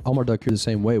 Almar Duck, you're the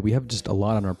same way. We have just a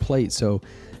lot on our plate, so.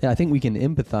 Yeah, I think we can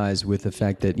empathize with the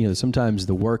fact that sometimes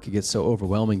the work gets so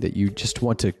overwhelming that you don't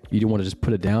want to just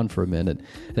put it down for a minute.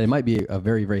 And it might be a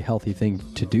very, very healthy thing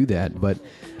to do that, but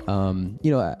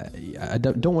I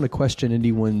don't want to question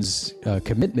anyone's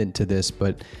commitment to this,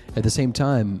 but at the same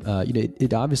time,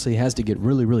 it obviously has to get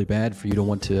really, really bad for you to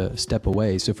want to step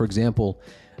away. So, for example,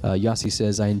 Yossi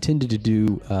says, I intended to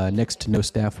do next to no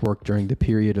staff work during the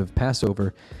period of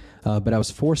Passover, but I was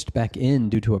forced back in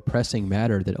due to a pressing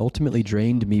matter that ultimately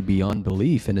drained me beyond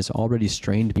belief and has already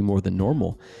strained me more than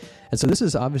normal. And so this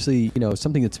is obviously,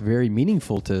 something that's very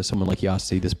meaningful to someone like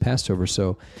Yossi this Passover.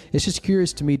 So it's just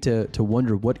curious to me to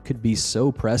wonder what could be so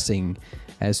pressing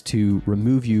as to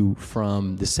remove you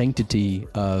from the sanctity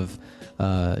of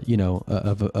an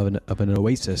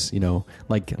oasis,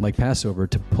 like Passover,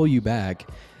 to pull you back.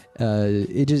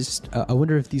 I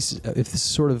wonder if this is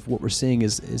sort of what we're seeing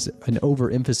is an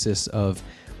overemphasis of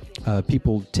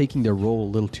people taking their role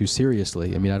a little too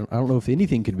seriously. I mean, I don't know if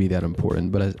anything could be that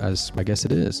important, but as I guess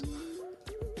it is.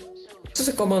 This is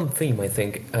a common theme, I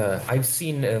think. I've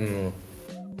seen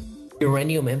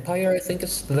Uranium Empire, I think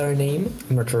is their name.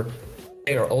 I'm not sure.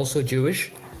 They are also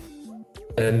Jewish,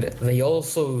 and they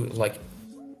also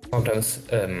sometimes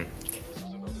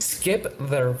skip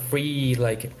their free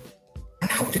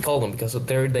how to call them, because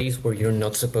there are days where you're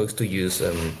not supposed to use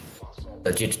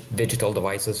digital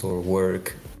devices or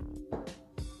work.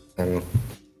 I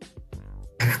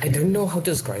don't know how to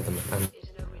describe them. I'm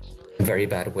very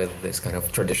bad with this kind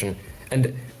of tradition.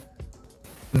 And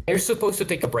they're supposed to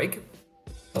take a break,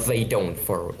 but they don't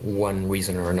for one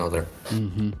reason or another.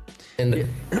 Mm-hmm. And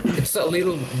it's a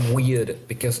little weird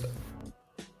because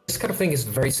this kind of thing is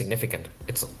very significant.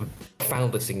 It's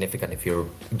profoundly significant if you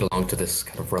belong to this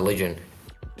kind of religion.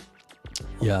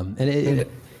 Yeah, and it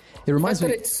reminds me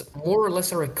that it's more or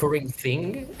less a recurring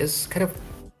thing is kind of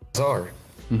bizarre.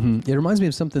 Mm-hmm. It reminds me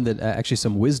of something that actually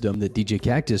some wisdom that DJ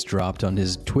Cactus dropped on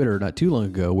his Twitter not too long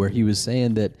ago, where he was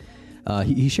saying that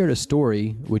he shared a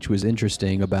story which was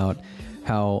interesting about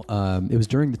how it was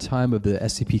during the time of the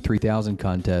SCP-3000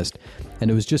 contest, and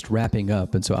it was just wrapping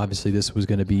up, and so obviously this was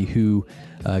going to be who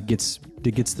gets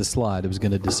the slot. It was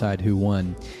going to decide who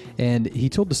won. And he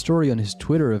told the story on his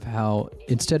Twitter of how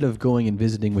instead of going and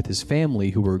visiting with his family,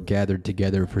 who were gathered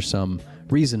together for some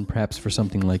reason, perhaps for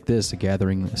something like this, a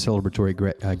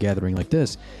celebratory gathering like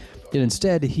this, and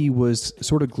instead he was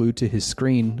sort of glued to his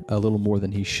screen a little more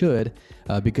than he should,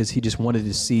 because he just wanted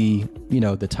to see,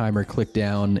 the timer click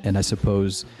down and I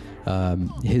suppose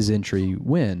his entry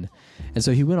win. And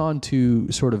so he went on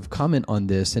to sort of comment on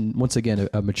this, and once again,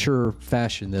 a mature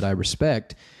fashion that I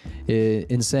respect,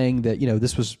 in saying that,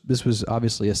 this was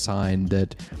obviously a sign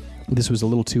that this was a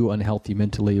little too unhealthy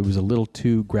mentally. It was a little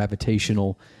too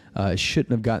gravitational. I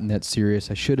shouldn't have gotten that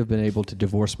serious. I should have been able to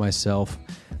divorce myself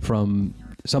from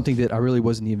something that I really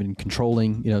wasn't even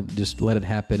controlling, just let it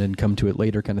happen and come to it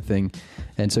later kind of thing.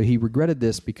 And so he regretted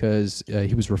this because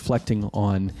he was reflecting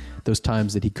on those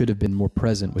times that he could have been more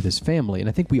present with his family. And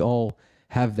I think we all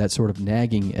have that sort of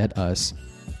nagging at us.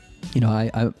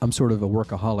 I'm sort of a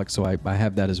workaholic, so I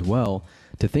have that as well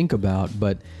to think about.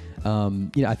 But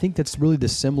I think that's really the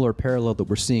similar parallel that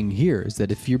we're seeing here, is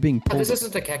that if you're being pulled... This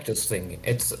isn't a Cactus thing.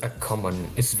 It's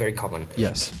very common.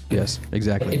 Yes,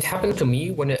 exactly. It happened to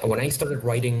me when I started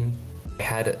writing. I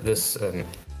had this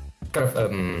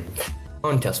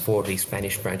contest for the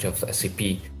Spanish branch of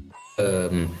SCP.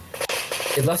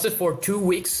 It lasted for 2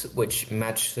 weeks, which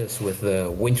matches with the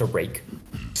winter break.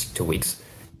 It's 2 weeks.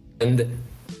 And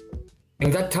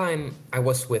in that time, I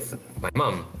was with my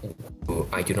mom, who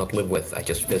I do not live with. I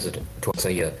just visit twice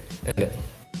a year. And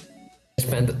I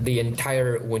spent the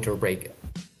entire winter break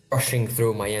rushing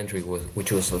through my entry,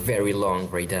 which was very long,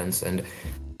 very dense. And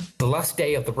the last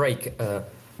day of the break,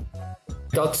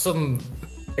 got some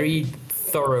very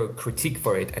thorough critique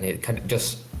for it, and it kind of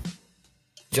just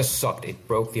sucked. It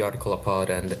broke the article apart,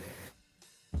 and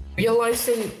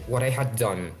realizing what I had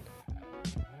done,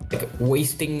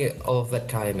 wasting all of that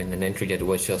time in an entry that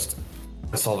was just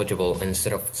unsalvageable,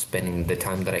 instead of spending the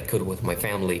time that I could with my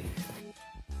family.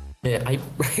 I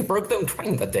broke down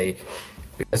crying that day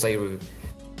because I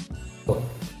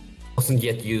wasn't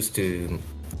yet used to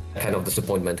that kind of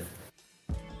disappointment.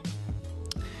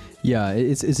 Yeah,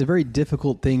 it's a very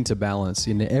difficult thing to balance.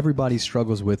 Everybody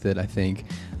struggles with it, I think.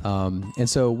 And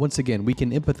so once again, we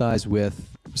can empathize with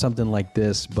something like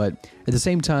this, but at the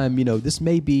same time, this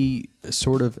may be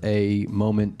sort of a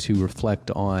moment to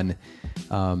reflect on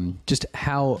just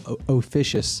how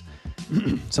officious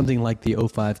something like the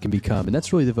O5 can become. And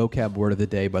that's really the vocab word of the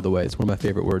day, by the way. It's one of my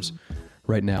favorite words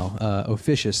right now.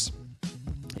 Officious.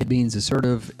 It means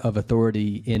assertive of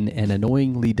authority in an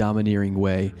annoyingly domineering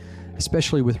way,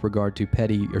 especially with regard to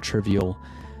petty or trivial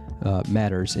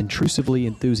matters, intrusively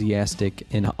enthusiastic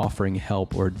in offering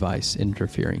help or advice,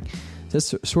 interfering.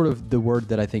 That's sort of the word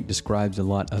that I think describes a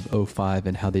lot of O5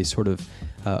 and how they sort of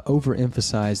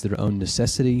overemphasize their own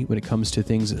necessity when it comes to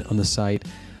things on the site.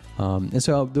 And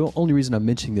so the only reason I'm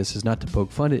mentioning this is not to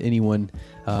poke fun at anyone,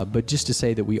 but just to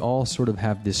say that we all sort of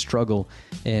have this struggle,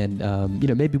 and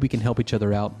maybe we can help each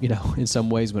other out, in some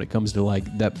ways when it comes to like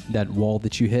that wall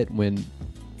that you hit when,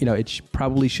 it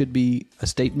probably should be a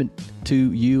statement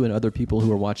to you and other people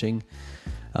who are watching.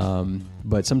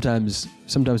 But sometimes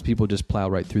people just plow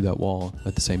right through that wall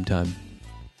at the same time.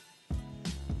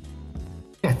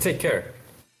 Yeah, take care.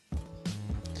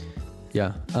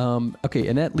 Yeah. Okay,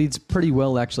 and that leads pretty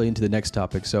well actually into the next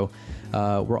topic. So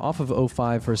we're off of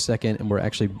O5 for a second, and we're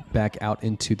actually back out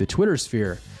into the Twitter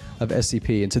sphere of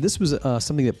SCP. And so this was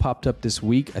something that popped up this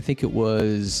week. I think it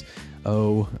was,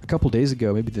 a couple days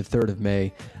ago, maybe the 3rd of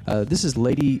May. This is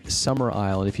Lady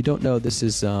Summerisle. And if you don't know, this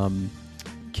is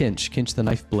Kinch the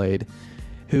Knife Blade,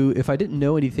 who, if I didn't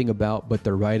know anything about but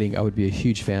their writing, I would be a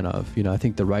huge fan of. I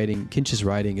think Kinch's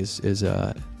writing is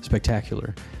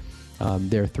spectacular.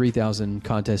 Their 3,000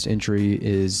 contest entry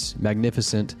is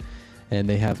magnificent, and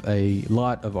they have a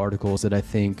lot of articles that I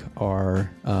think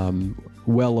are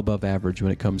well above average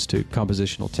when it comes to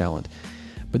compositional talent.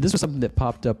 But this was something that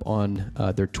popped up on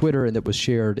their Twitter and that was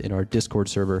shared in our Discord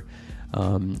server.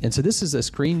 And so this is a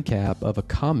screen cap of a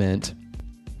comment,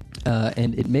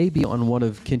 and it may be on one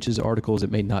of Kinch's articles,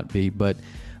 it may not be, but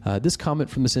this comment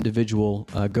from this individual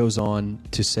goes on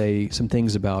to say some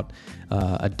things about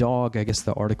a dog. I guess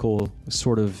the article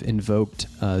sort of invoked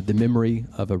the memory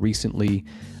of a recently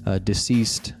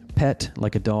deceased pet,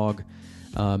 like a dog.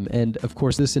 And of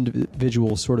course, this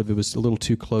individual it was a little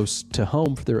too close to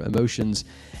home for their emotions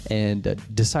and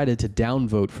decided to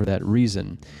downvote for that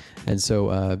reason. And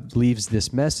so leaves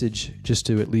this message just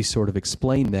to at least sort of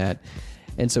explain that.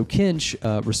 And so Kinch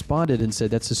responded and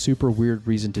said, that's a super weird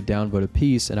reason to downvote a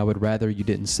piece, and I would rather you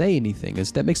didn't say anything.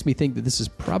 That makes me think that this is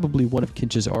probably one of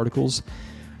Kinch's articles.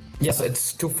 Yes,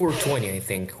 it's 2420, I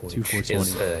think, which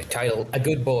is titled A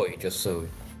Good Boy, just so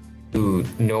you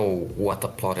know what the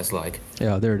plot is like.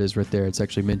 Yeah, there it is right there. It's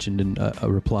actually mentioned in a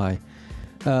reply.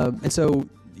 And so,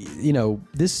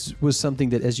 this was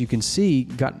something that, as you can see,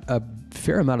 got a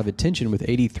fair amount of attention with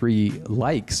 83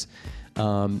 likes.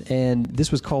 And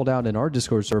this was called out in our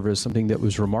Discord server as something that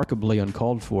was remarkably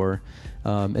uncalled for.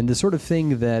 And the sort of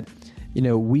thing that,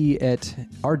 we at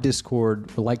our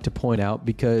Discord like to point out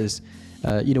because,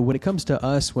 when it comes to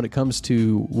us, when it comes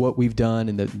to what we've done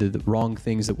and the wrong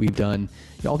things that we've done,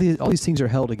 all these things are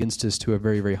held against us to a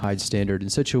very, very high standard in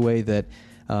such a way that,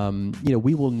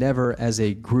 we will never as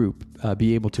a group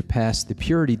be able to pass the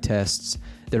purity tests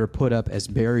that are put up as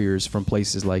barriers from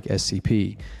places like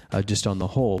SCP, just on the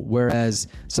whole. Whereas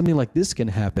something like this can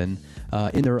happen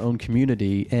in their own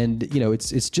community, and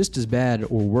it's just as bad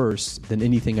or worse than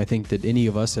anything I think that any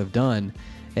of us have done,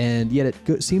 and yet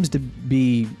it seems to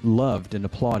be loved and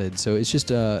applauded. So it's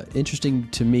just interesting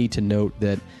to me to note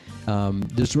that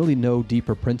there's really no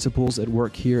deeper principles at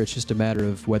work here. It's just a matter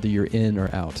of whether you're in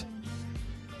or out.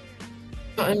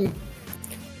 On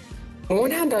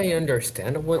one hand, I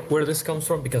understand where this comes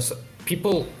from, because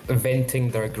people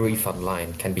venting their grief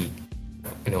online can be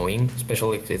annoying,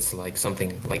 especially if it's like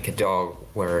something like a dog,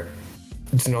 where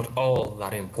it's not all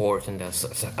that important as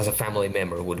a family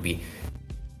member would be.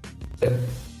 But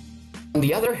on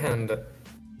the other hand,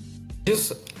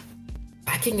 just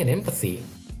lacking in empathy,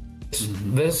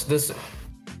 this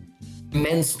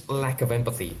immense lack of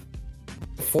empathy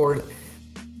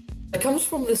it comes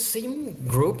from the same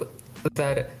group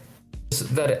that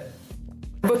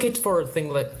advocates for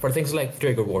things like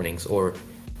trigger warnings or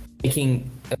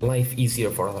making life easier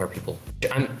for other people.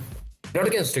 I'm not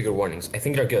against trigger warnings. I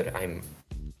think they're good. I'm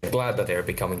glad that they're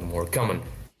becoming more common.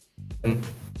 And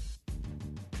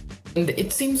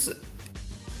it seems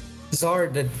bizarre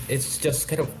that it's just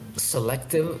kind of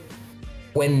selective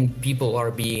when people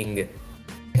are being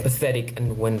empathetic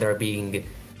and when they're being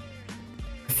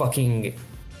fucking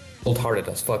cold-hearted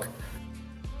as fuck.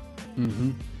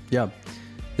 Yeah,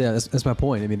 that's my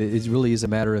point. I mean, it really is a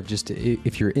matter of just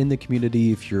if you're in the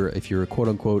community, if you're quote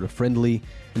unquote friendly,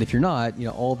 and if you're not,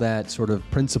 all that sort of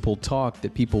principled talk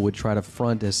that people would try to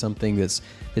front as something that's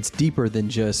deeper than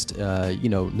just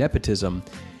nepotism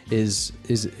is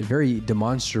very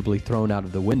demonstrably thrown out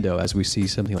of the window, as we see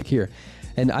something like here.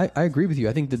 And I agree with you.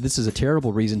 I think that this is a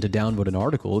terrible reason to downvote an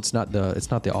article. It's not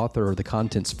the author or the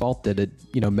content's fault that it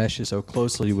meshes so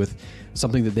closely with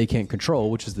something that they can't control,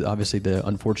 which is obviously the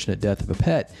unfortunate death of a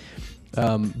pet.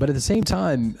 But at the same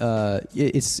time,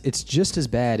 it's just as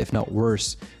bad, if not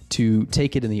worse, to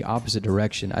take it in the opposite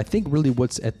direction. I think really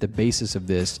what's at the basis of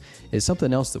this is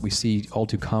something else that we see all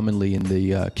too commonly in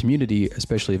the community,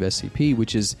 especially of SCP,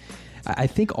 which is I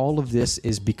think all of this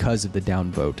is because of the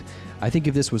downvote. I think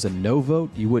if this was a no vote,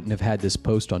 you wouldn't have had this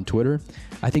post on Twitter.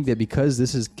 I think that because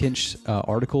this is Kinch's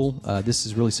article, this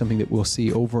is really something that we'll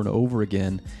see over and over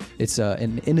again. It's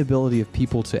an inability of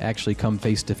people to actually come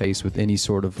face to face with any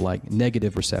sort of like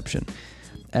negative reception,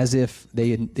 as if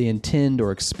they intend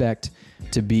or expect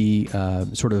to be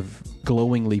sort of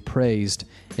glowingly praised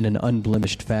in an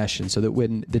unblemished fashion, so that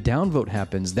when the downvote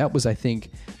happens, that was, I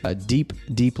think,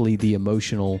 deeply the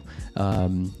emotional,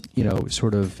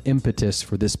 sort of impetus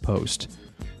for this post.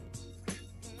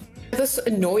 This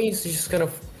annoyance is just kind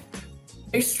of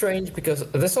very strange because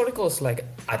this article is like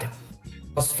at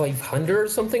plus 500 or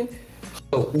something.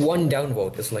 So one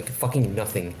downvote is like fucking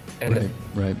nothing. And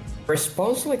right.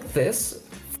 Response like this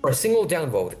for a single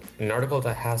downvote, an article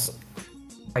that has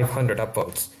 500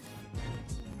 upvotes,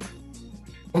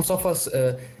 comes off as,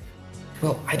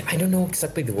 I don't know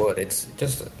exactly the word. It's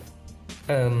just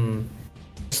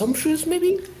sumptuous,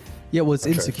 maybe? Yeah, well, it's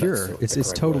insecure.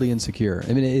 It's totally insecure.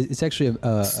 I mean, it's actually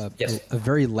a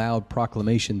very loud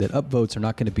proclamation that upvotes are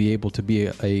not going to be able to be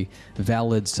a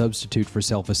valid substitute for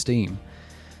self-esteem.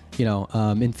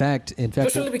 In fact,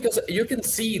 especially because you can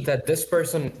see that this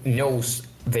person knows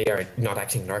they are not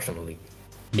acting rationally.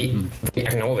 They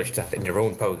acknowledge that in their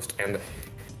own post, and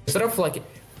instead of like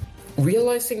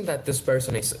realizing that this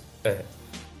person is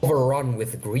overrun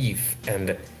with grief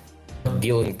and not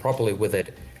dealing properly with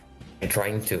it, and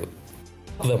trying to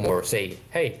help them or say,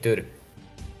 "Hey, dude,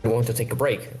 I want to take a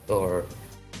break," or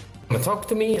 "Come and talk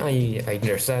to me. I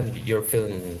understand you're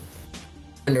feeling."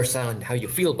 Understand how you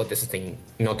feel about this thing,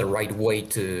 not the right way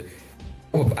to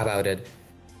go about it.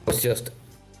 Was just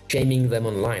shaming them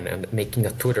online and making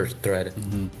a Twitter thread,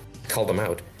 call them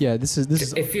out. Yeah, this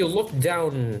is. If you look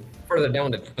further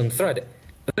down the thread,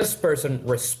 this person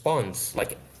responds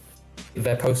like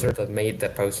the poster that made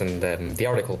that post and the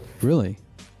article. Really?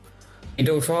 They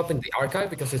don't show up in the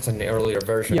archive because it's an earlier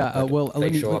version. Yeah,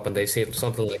 they show up and they say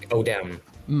something like, "Oh damn."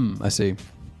 I see.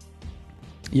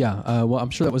 Yeah, well, I'm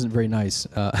sure that wasn't very nice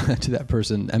to that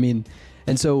person. I mean,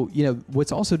 and so,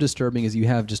 what's also disturbing is you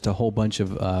have just a whole bunch of,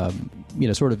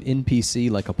 sort of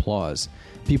NPC-like applause.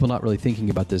 People not really thinking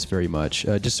about this very much.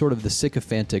 Just sort of the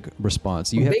sycophantic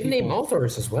response. You have big-name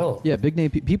authors as well. Yeah,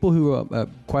 big-name people who are,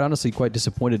 quite honestly, quite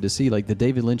disappointed to see. Like the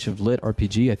David Lynch of Lit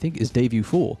RPG, I think, is Dave U.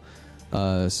 Fool.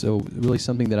 So really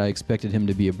something that I expected him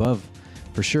to be above,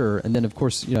 for sure. And then, of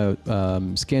course,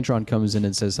 Scantron comes in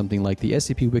and says something like, the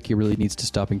SCP Wiki really needs to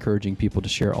stop encouraging people to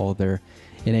share all of their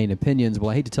inane opinions. Well,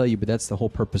 I hate to tell you, but that's the whole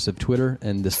purpose of Twitter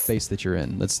and the space that you're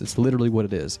in. It's literally what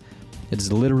it is. It is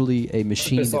literally a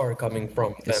machine. It's bizarre coming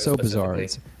from them. It's so bizarre.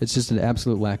 It's just an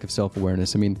absolute lack of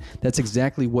self-awareness. I mean, that's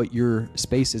exactly what your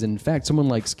space is. And in fact, someone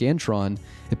like Scantron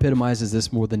epitomizes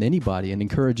this more than anybody and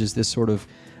encourages this sort of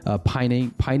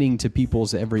pining to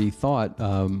people's every thought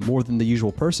more than the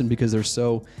usual person, because they're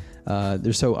so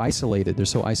isolated. They're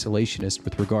so isolationist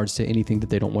with regards to anything that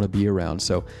they don't want to be around.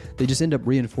 So they just end up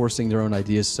reinforcing their own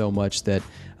ideas so much that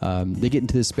they get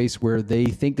into this space where they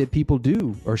think that people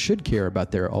do or should care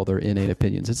about all their innate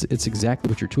opinions. It's exactly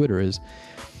what your Twitter is.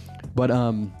 But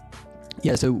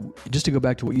so just to go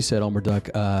back to what you said, Elmer Duck,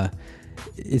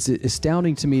 it's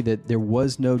astounding to me that there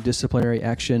was no disciplinary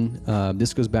action.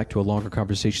 This goes back to a longer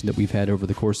conversation that we've had over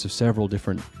the course of several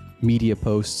different media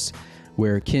posts,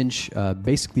 where Kinch,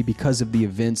 basically because of the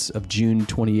events of June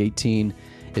 2018,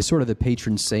 is sort of the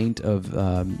patron saint of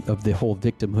the whole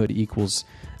victimhood equals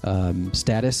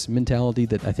status mentality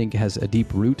that I think has a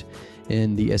deep root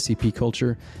in the SCP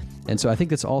culture. And so I think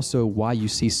that's also why you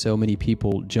see so many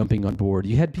people jumping on board.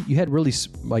 You had really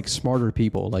like smarter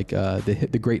people like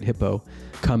the Great Hippo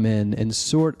come in and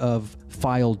sort of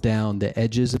file down the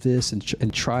edges of this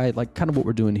and try, like kind of what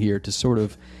we're doing here, to sort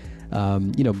of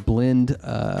blend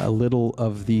a little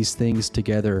of these things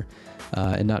together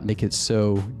and not make it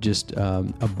so just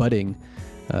abutting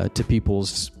to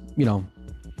people's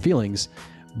feelings.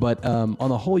 But on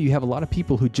the whole, you have a lot of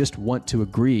people who just want to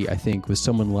agree, I think, with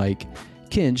someone like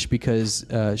Kinch, because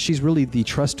she's really the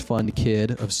trust fund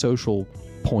kid of social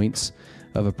points,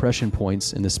 of oppression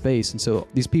points in the space. And so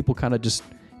these people kind of just,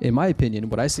 in my opinion,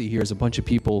 what I see here is a bunch of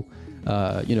people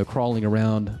crawling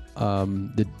around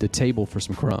the table for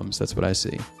some crumbs. That's what I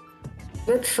see.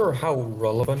 I'm not sure how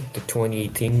relevant the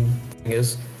 2018 thing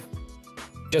is.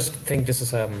 Just think this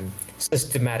is a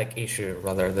systematic issue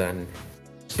rather than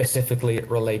specifically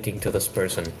relating to this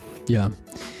person. Yeah.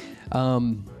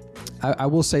 I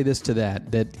will say this to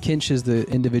that Kinch is the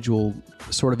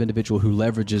sort of individual who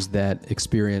leverages that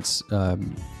experience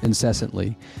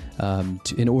incessantly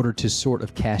in order to sort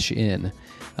of cash in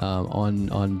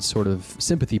on sort of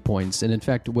sympathy points. And in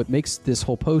fact, what makes this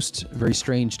whole post very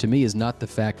strange to me is not the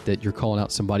fact that you're calling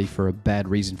out somebody for a bad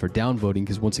reason for downvoting,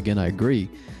 because once again, I agree.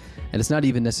 And it's not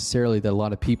even necessarily that a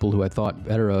lot of people who I thought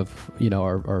better of,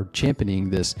 are championing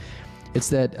this. It's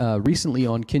that recently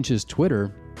on Kinch's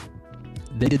Twitter,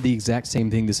 they did the exact same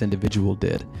thing this individual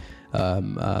did.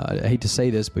 I hate to say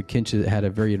this, but Kinch had a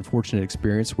very unfortunate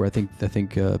experience where I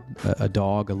think a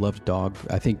loved dog,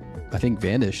 I think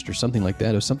vanished or something like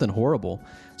that. It was something horrible,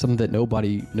 something that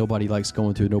nobody likes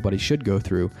going through, nobody should go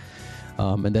through,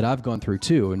 and that I've gone through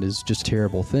too, and is just a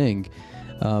terrible thing.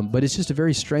 But it's just a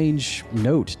very strange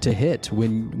note to hit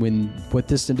when what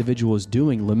this individual is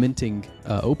doing, lamenting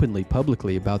openly,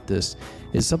 publicly about this,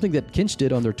 is something that Kinch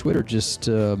did on their Twitter just,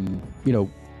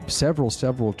 several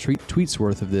tweets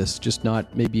worth of this, just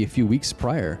not maybe a few weeks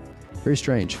prior. Very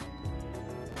strange.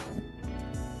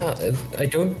 I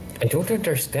don't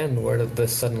understand where the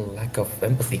sudden lack of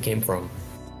empathy came from.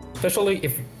 Especially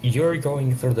if you're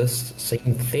going through this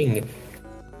same thing.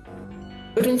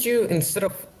 Couldn't you, instead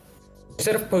of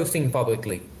posting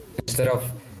publicly, instead of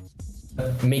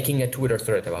making a Twitter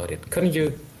thread about it, couldn't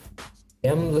you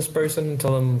DM this person and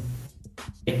tell them,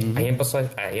 I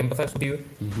empathize with you.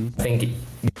 I think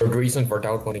your reason for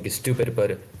downvoting is stupid,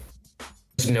 but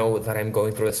just know that I'm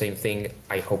going through the same thing.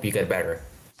 I hope you get better.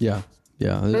 Yeah.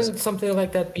 Doesn't something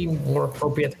like that be more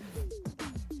appropriate?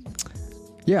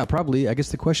 Yeah, probably. I guess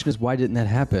the question is, why didn't that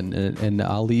happen? And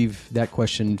I'll leave that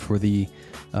question for the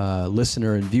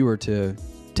listener and viewer to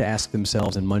ask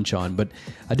themselves and munch on. But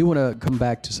I do want to come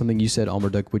back to something you said,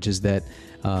 Almerduk, which is that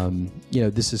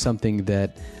this is something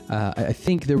that I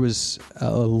think there was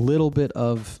a little bit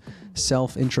of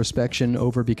self-introspection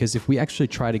over, because if we actually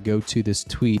try to go to this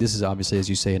tweet, this is obviously, as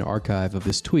you say, an archive of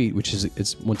this tweet, which is,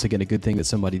 it's once again a good thing that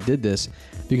somebody did this,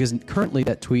 because currently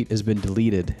that tweet has been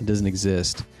deleted. It doesn't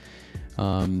exist.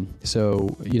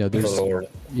 So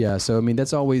I mean,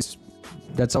 that's always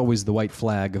the white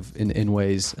flag in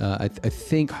ways. I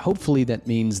think hopefully that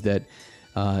means that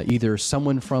either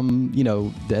someone from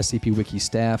the SCP Wiki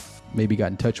staff maybe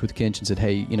got in touch with Kinch and said,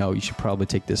 hey, you should probably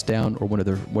take this down, or one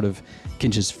of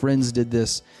Kinch's friends did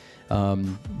this.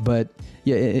 But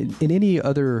yeah, in any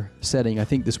other setting, I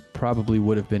think this probably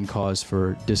would have been cause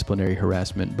for disciplinary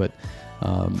harassment. But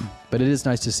it is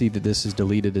nice to see that this is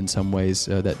deleted in some ways.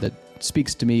 That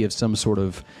speaks to me of some sort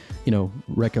of,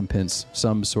 recompense,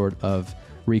 some sort of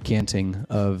recanting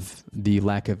of the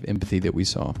lack of empathy that we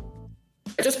saw.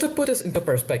 Just to put this into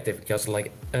perspective, because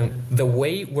the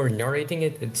way we're narrating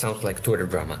it sounds like Twitter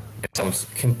drama. It sounds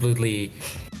completely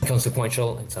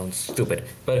consequential. It sounds stupid.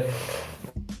 But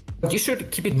what you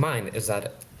should keep in mind is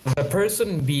that the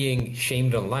person being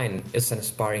shamed online is an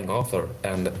aspiring author,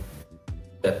 and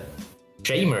the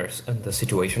shamers in the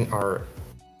situation are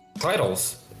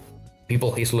titles,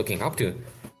 people he's looking up to.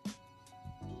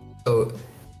 So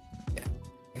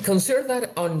consider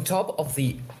that on top of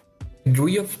the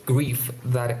degree of grief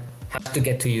that has to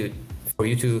get to you for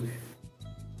you to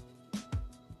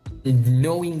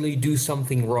knowingly do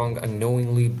something wrong and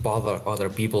knowingly bother other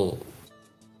people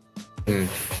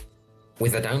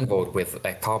with a downvote, with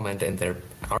a comment in their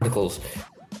articles,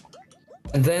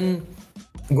 and then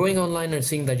going online and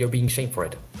seeing that you're being shamed for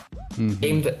it.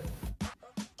 Shamed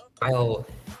while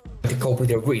to cope with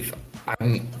your grief.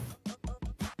 I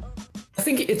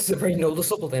think it's very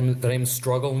noticeable that I'm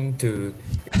struggling to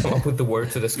come up with the word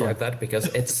to describe that, because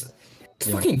it's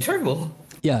fucking terrible.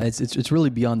 Yeah, it's really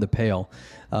beyond the pale.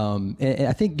 And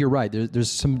I think you're right.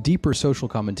 There's some deeper social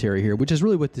commentary here, which is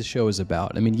really what this show is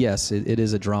about. I mean, yes, it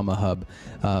is a drama hub,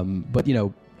 but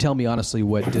tell me honestly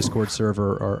what Discord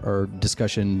server or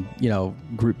discussion,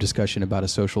 group discussion about a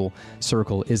social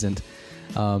circle isn't.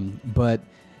 But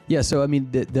yeah, so I mean,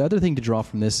 the other thing to draw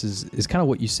from this is kind of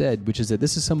what you said, which is that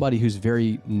this is somebody who's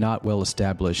very not well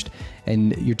established,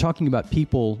 and you're talking about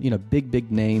people,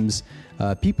 big names,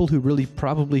 people who really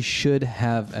probably should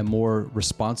have a more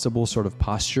responsible sort of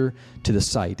posture to the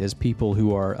site as people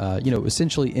who are,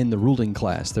 essentially in the ruling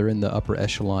class. They're in the upper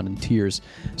echelon and tiers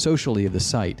socially of the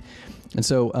site. And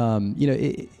so,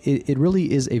 it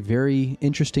really is a very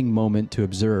interesting moment to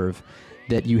observe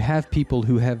that you have people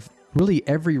who have really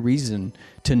every reason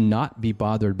to not be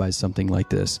bothered by something like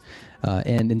this,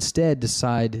 and instead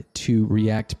decide to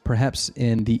react perhaps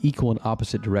in the equal and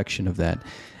opposite direction of that.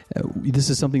 This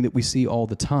is something that we see all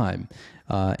the time,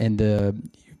 and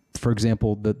for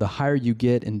example, the higher you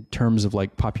get in terms of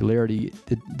like popularity,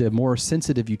 the more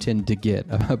sensitive you tend to get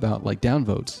about like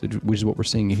downvotes, which is what we're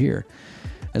seeing here.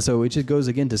 And so it just goes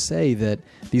again to say that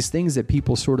these things that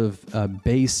people sort of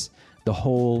base the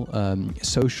whole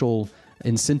social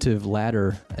incentive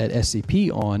ladder at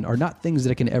SCP on are not things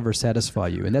that can ever satisfy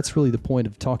you. And that's really the point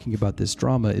of talking about this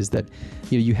drama, is that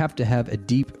you have to have a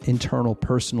deep internal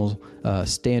personal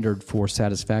standard for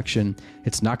satisfaction.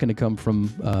 It's not going to come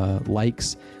from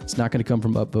likes. It's not going to come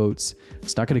from upvotes.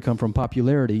 It's not going to come from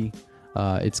popularity.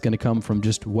 It's going to come from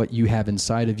just what you have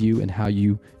inside of you and how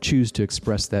you choose to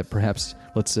express that, perhaps,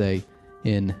 let's say,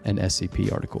 in an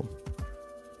SCP article.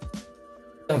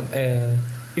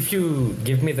 If you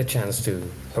give me the chance to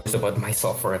post about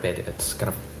myself for a bit, it's kind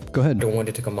of... Go ahead. I don't want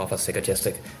it to come off as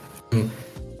egotistic.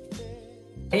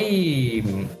 I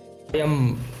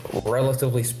am,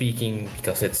 relatively speaking,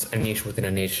 because it's a niche within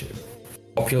a niche,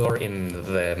 popular in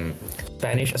the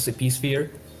Spanish SCP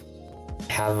sphere.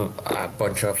 I have a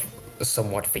bunch of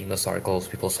somewhat famous articles.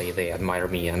 People say they admire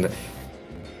me, and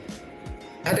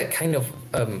I had a kind of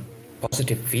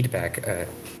positive feedback.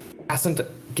 Hasn't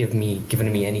given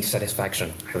me any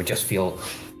satisfaction. I would just feel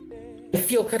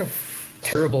kind of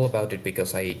terrible about it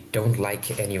because I don't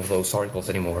like any of those articles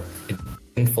anymore. It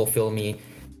didn't fulfill me. It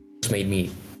just made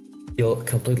me feel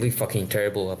completely fucking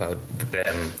terrible about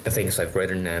the things I've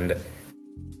written, and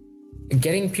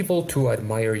getting people to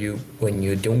admire you when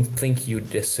you don't think you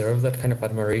deserve that kind of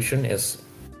admiration is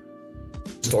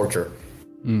torture.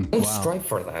 Don't strive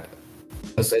for that,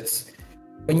 because it's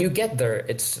when you get there,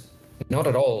 it's not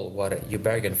at all what you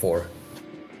bargained for.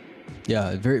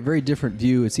 Yeah, very, very different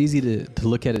view. It's easy to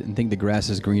look at it and think the grass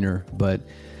is greener, but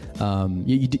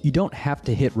you don't have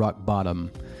to hit rock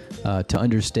bottom to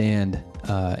understand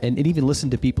and even listen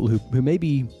to people who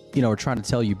maybe are trying to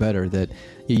tell you better, that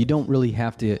you don't really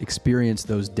have to experience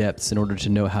those depths in order to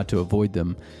know how to avoid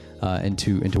them and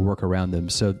to work around them.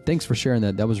 So thanks for sharing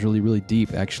that. That was really, really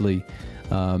deep, actually.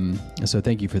 So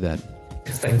thank you for that.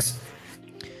 Thanks.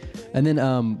 And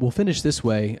then we'll finish this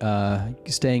way,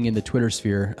 staying in the Twitter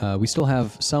sphere. We still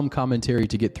have some commentary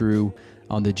to get through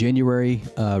on the January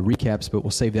recaps, but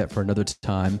we'll save that for another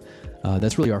time.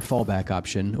 That's really our fallback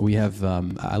option. We have,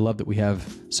 I love that we have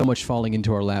so much falling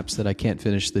into our laps that I can't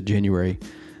finish the January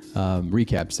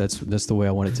recaps. That's the way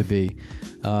I want it to be.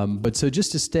 But so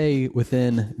just to stay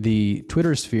within the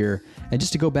Twitter sphere, and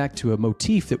just to go back to a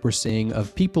motif that we're seeing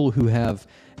of people who have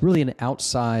really an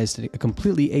outsized, a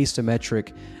completely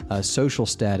asymmetric social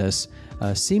status,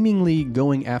 seemingly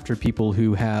going after people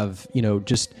who have,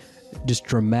 just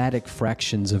dramatic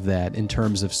fractions of that in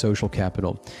terms of social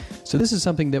capital. So this is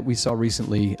something that we saw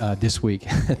recently this week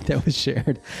that was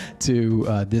shared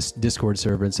to this Discord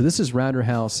server. And so this is Rounder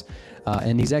House,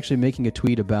 and he's actually making a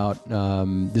tweet about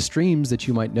the streams that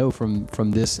you might know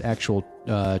from this actual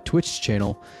Twitch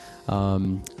channel,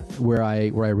 where I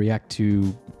react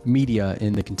to media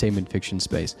in the containment fiction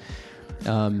space.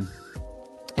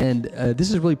 And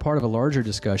this is really part of a larger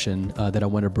discussion that I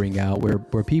want to bring out,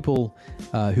 where people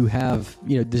who have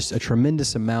just a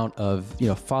tremendous amount of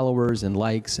followers and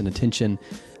likes and attention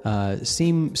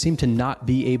seem to not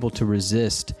be able to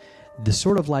resist the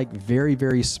sort of like very,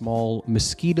 very small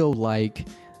mosquito-like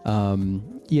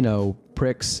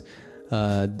pricks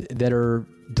that are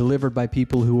delivered by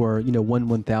people who are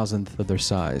 1/1000th of their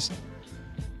size.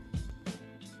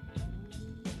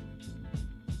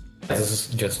 This is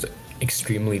just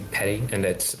extremely petty, and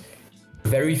it's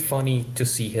very funny to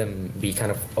see him be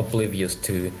kind of oblivious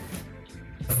to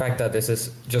the fact that this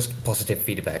is just positive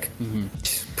feedback.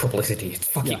 It's publicity. It's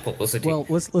fucking publicity. Well,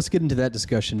 let's get into that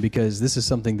discussion, because this is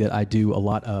something that I do a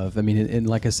lot of. I mean, and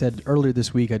like I said earlier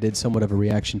this week, I did somewhat of a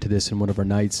reaction to this in one of our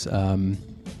night's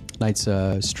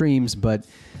streams. But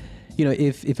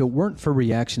if it weren't for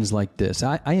reactions like this,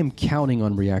 I am counting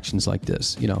on reactions like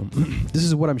this. This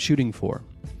is what I'm shooting for.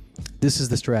 This is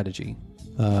the strategy.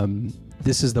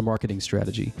 This is the marketing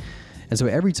strategy. And so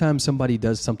every time somebody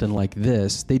does something like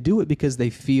this, they do it because they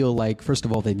feel like, first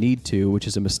of all, they need to, which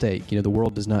is a mistake. The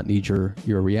world does not need your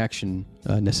reaction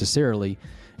necessarily.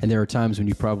 And there are times when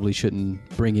you probably shouldn't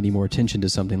bring any more attention to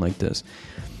something like this.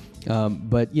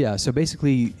 But yeah, so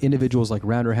basically individuals like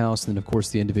Rounder House, and then of course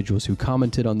the individuals who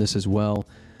commented on this as well,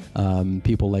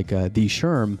 people like The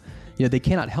Sherm, they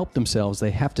cannot help themselves.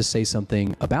 They have to say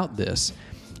something about this.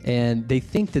 And they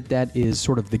think that is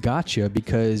sort of the gotcha,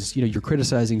 because you're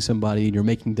criticizing somebody and you're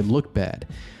making them look bad.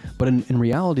 But in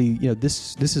reality,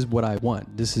 this is what I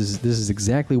want. This is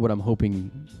exactly what I'm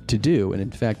hoping to do. And in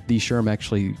fact, The Sherm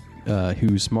actually,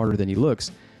 who's smarter than he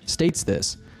looks, states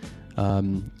this.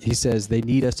 He says they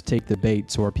need us to take the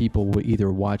bait so our people will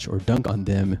either watch or dunk on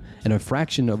them, and a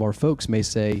fraction of our folks may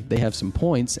say they have some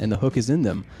points and the hook is in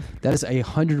them. That is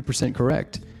 100%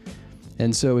 correct.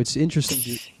 And so it's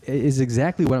interesting. It's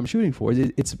exactly what I'm shooting for.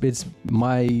 It's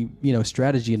my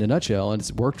strategy in a nutshell, and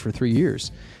it's worked for 3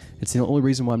 years. It's the only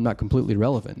reason why I'm not completely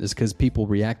relevant is because people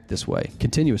react this way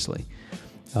continuously,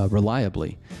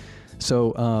 reliably.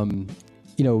 So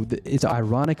it's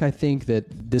ironic, I think, that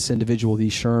this individual, the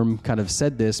Sherm, kind of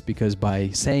said this because by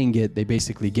saying it, they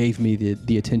basically gave me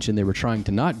the attention they were trying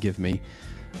to not give me.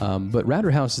 But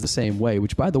Router House is the same way,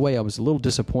 which, by the way, I was a little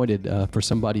disappointed for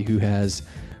somebody who has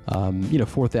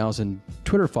 4,000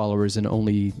 Twitter followers and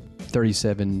only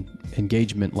 37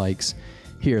 engagement likes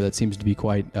here. That seems to be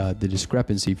quite the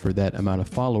discrepancy for that amount of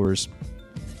followers.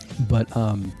 But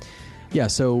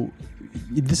so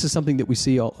this is something that we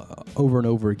see over and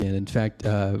over again. In fact,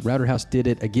 Router House did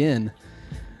it again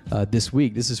this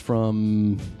week. This is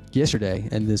from yesterday,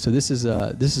 and this is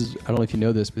I don't know if you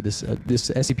know this, but this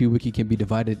SCP Wiki can be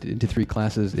divided into 3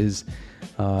 classes. Is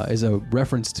a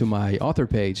reference to my author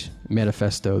page,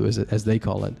 Manifesto, as they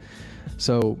call it.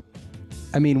 So,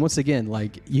 I mean, once again,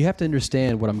 like, you have to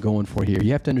understand what I'm going for here.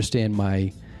 You have to understand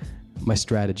my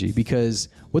strategy, because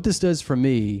what this does for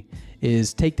me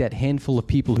is take that handful of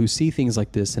people who see things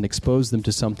like this and expose them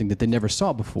to something that they never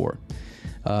saw before.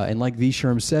 And like V.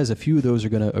 Sherm says, a few of those are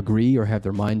going to agree or have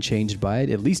their mind changed by it,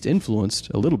 at least influenced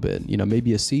a little bit.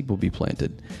 Maybe a seed will be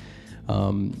planted.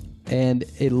 And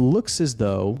it looks as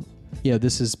though,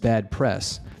 this is bad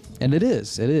press. And it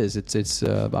is. It's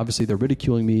obviously they're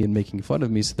ridiculing me and making fun of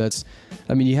me. So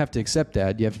you have to accept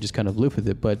that. You have to just kind of live with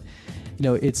it. But,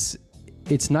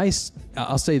 it's nice.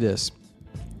 I'll say this.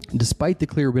 Despite the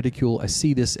clear ridicule, I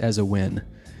see this as a win.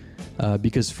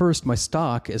 Because first, my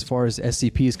stock, as far as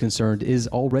SCP is concerned, is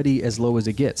already as low as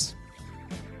it gets.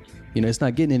 It's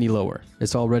not getting any lower.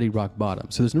 It's already rock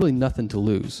bottom. So there's really nothing to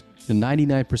lose.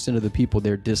 99% of the people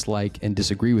there dislike and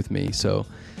disagree with me. So,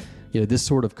 this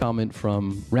sort of comment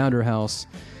from Router House,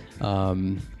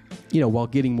 while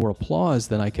getting more applause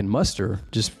than I can muster,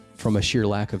 just from a sheer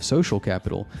lack of social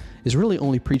capital, is really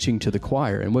only preaching to the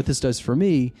choir. And what this does for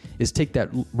me is take that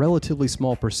relatively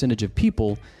small percentage of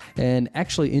people and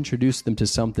actually introduce them to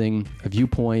something, a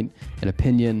viewpoint, an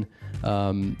opinion,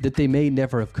 that they may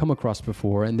never have come across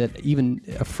before, and that even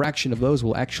a fraction of those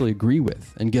will actually agree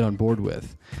with and get on board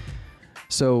with.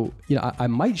 So, I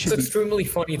might should It's extremely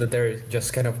funny that they're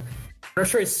just kind of, I'm not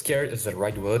sure it's scared is the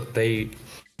right word.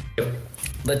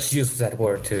 Let's use that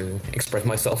word to express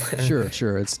myself.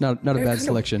 Sure. It's not a bad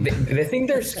selection. The thing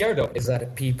they're scared of is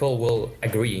that people will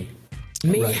agree.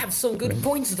 May have some good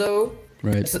points, though.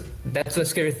 Right. That's a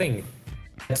scary thing.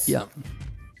 That's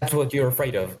what you're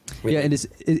afraid of. Really. Yeah, and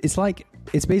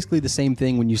it's basically the same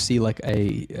thing when you see like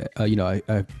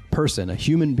a person, a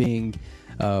human being,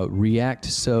 react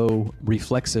so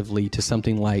reflexively to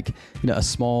something like a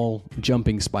small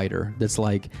jumping spider that's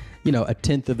like a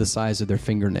tenth of the size of their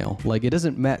fingernail. Like, it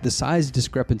doesn't matter. The size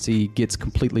discrepancy gets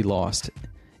completely lost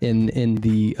in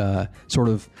the sort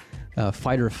of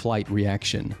fight or flight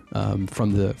reaction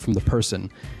from the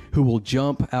person, who will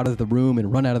jump out of the room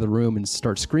and run out of the room and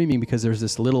start screaming because there's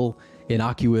this little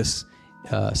innocuous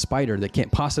spider that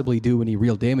can't possibly do any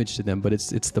real damage to them, but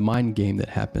it's the mind game that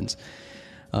happens.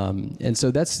 And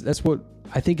so that's what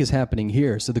I think is happening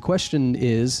here. So the question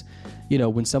is,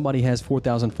 when somebody has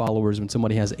 4,000 followers, when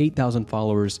somebody has 8,000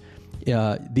 followers,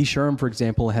 the Sherm, for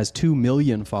example, has 2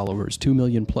 million followers, 2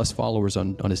 million plus followers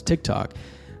on his TikTok.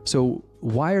 So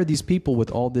why are these people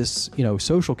with all this,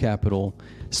 social capital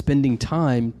spending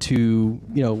time to,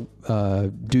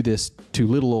 do this to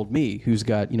little old me, who's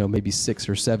got, maybe 6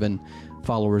 or 7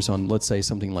 followers on, let's say,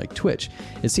 something like Twitch?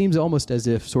 It seems almost as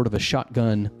if sort of a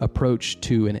shotgun approach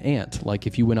to an ant. Like,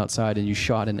 if you went outside and you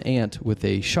shot an ant with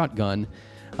a shotgun,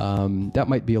 that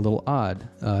might be a little odd.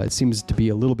 It seems to be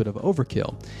a little bit of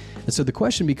overkill. And so the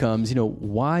question becomes,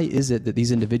 why is it that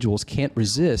these individuals can't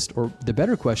resist? Or the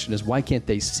better question is, why can't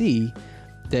they see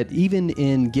that even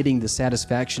in getting the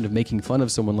satisfaction of making fun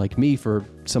of someone like me for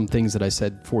some things that I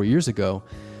said 4 years ago,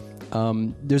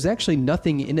 there's actually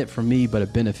nothing in it for me but a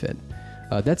benefit.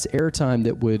 That's airtime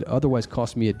that would otherwise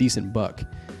cost me a decent buck.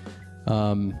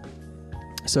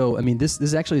 So, I mean,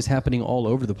 this actually is happening all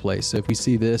over the place. So if we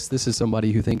see this is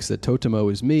somebody who thinks that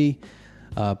Totomo is me.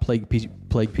 Plague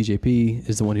PJP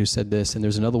is the one who said this. And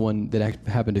there's another one that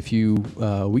happened a few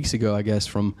weeks ago, I guess,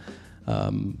 from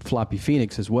Floppy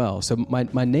Phoenix as well. So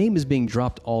my name is being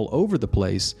dropped all over the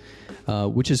place,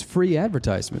 which is free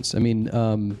advertisements. I mean,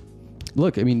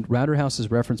 look, Router House has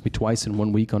referenced me twice in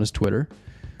 1 week on his Twitter.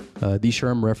 The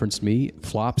Sherm referenced me.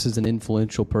 Flops is an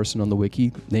influential person on the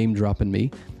wiki, name dropping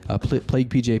me. Plague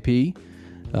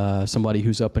PJP, somebody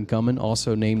who's up and coming,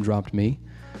 also name dropped me.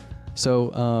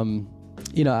 So,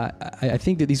 I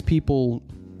think that these people,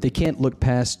 they can't look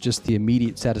past just the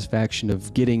immediate satisfaction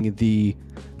of getting the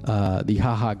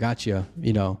haha gotcha,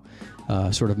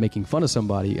 sort of making fun of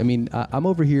somebody. I mean, I'm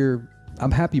over here,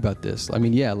 I'm happy about this. I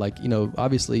mean, yeah,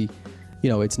 obviously,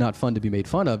 it's not fun to be made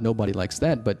fun of. Nobody likes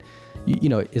that. But,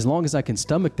 as long as I can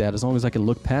stomach that, as long as I can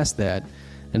look past that,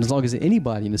 and as long as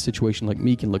anybody in a situation like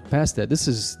me can look past that, this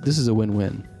is a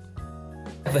win-win.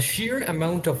 The sheer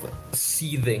amount of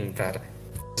seething that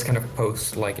this kind of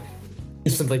post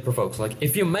instantly provokes.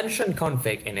 If you mention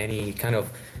config in any kind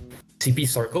of CP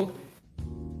circle,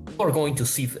 people are going to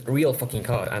seethe real fucking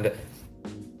hard. And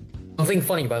something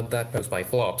funny about that post by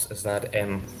Flops is that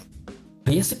the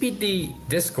SCPD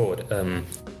Discord,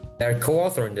 their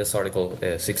co-author in this article,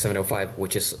 6705,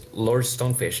 which is Lord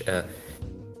Stonefish,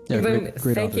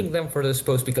 great thanking author. Them for this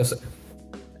post because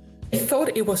they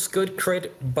thought it was good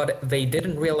crit, but they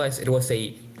didn't realize it was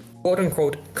a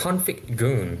quote-unquote config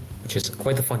goon, which is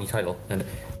quite a funny title, and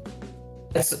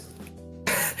that's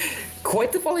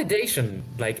quite the validation.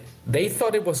 They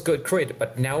thought it was good crit,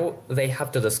 but now they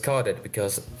have to discard it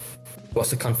because it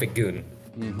was a config goon.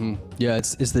 Mm-hmm. Yeah,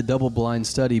 it's the double-blind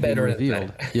study being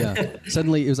revealed. Yeah,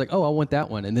 suddenly it was like, oh, I want that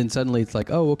one, and then suddenly it's like,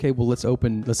 oh, okay, well let's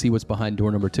see what's behind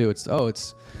door number 2. It's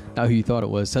not who you thought it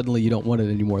was. Suddenly you don't want it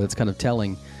anymore. That's kind of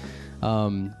telling.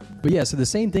 But yeah, so the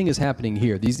same thing is happening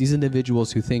here. These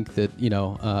individuals who think that,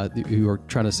 who are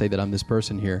trying to say that I'm this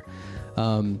person here,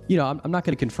 I'm not going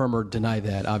to confirm or deny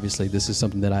that. Obviously, this is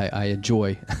something that I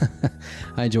enjoy.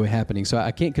 I enjoy happening. So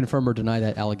I can't confirm or deny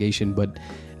that allegation. But,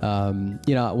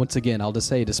 once again, I'll just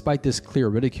say, despite this clear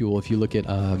ridicule, if you look at,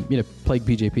 Plague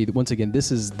PJP, once again,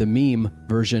 this is the meme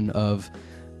version of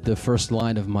the first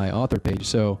line of my author page.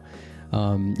 So,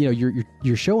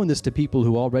 you're showing this to people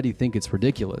who already think it's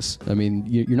ridiculous. I mean,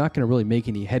 you're not going to really make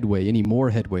any more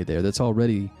headway there. It's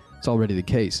already the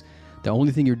case. The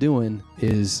only thing you're doing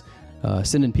is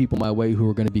sending people my way who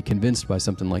are going to be convinced by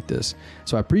something like this.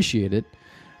 So I appreciate it.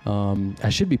 I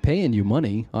should be paying you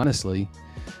money, honestly.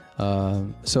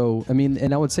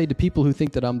 And I would say to people who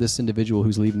think that I'm this individual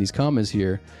who's leaving these comments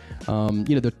here,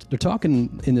 they're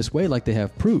talking in this way like they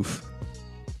have proof.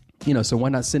 So why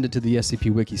not send it to the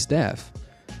SCP Wiki staff?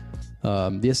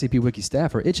 The SCP Wiki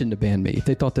staff are itching to ban me. If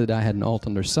they thought that I had an alt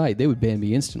on their site, they would ban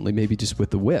me instantly, maybe just with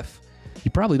the whiff.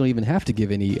 You probably don't even have to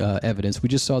give any evidence. We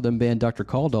just saw them ban Dr.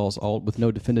 Kaldal's alt with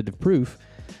no definitive proof,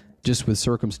 just with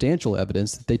circumstantial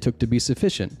evidence that they took to be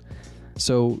sufficient.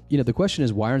 So, the question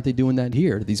is, why aren't they doing that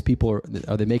here? These people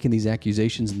are they making these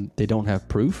accusations and they don't have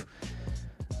proof?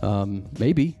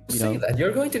 Maybe. Say that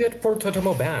you're going to get Port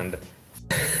Totomo banned.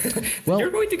 Well, you're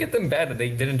going to get them banned. They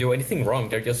didn't do anything wrong.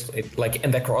 They're just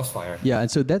in the crossfire. Yeah, and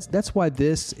so that's why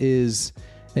this is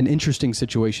an interesting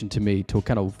situation to me to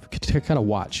kind of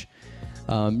watch.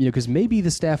 Because maybe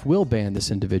the staff will ban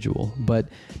this individual, but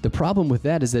the problem with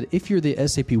that is that if you're the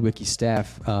SCP Wiki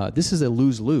staff, this is a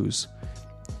lose-lose,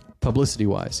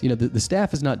 publicity-wise. The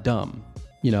staff is not dumb,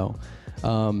 and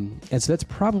so that's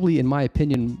probably, in my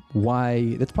opinion,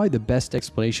 that's probably the best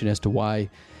explanation as to why,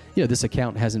 this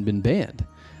account hasn't been banned.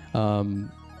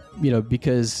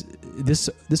 Because this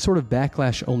sort of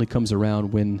backlash only comes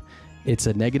around when it's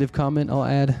a negative comment. I'll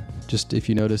add, just if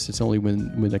you notice, it's only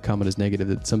when a comment is negative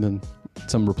that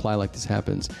some reply like this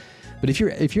happens. But if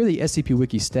you're the SCP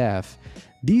Wiki staff,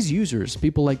 these users,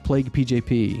 people like Plague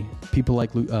PJP, people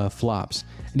like Flops,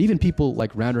 and even people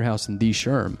like Rounderhouse and D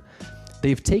Sherm,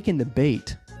 they've taken the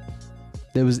bait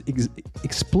that was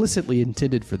explicitly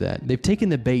intended for that. They've taken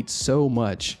the bait so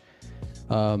much,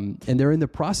 and they're in the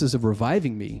process of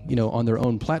reviving me, on their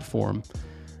own platform,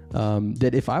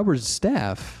 that if I were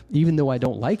staff, even though I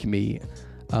don't like me,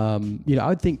 I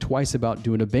would think twice about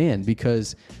doing a ban,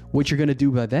 because what you're going to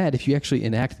do by that, if you actually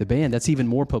enact the ban, that's even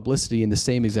more publicity in the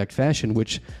same exact fashion,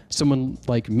 which someone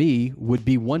like me would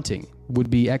be wanting, would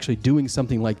be actually doing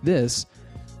something like this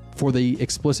for the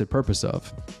explicit purpose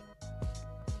of.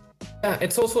 Yeah,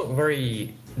 it's also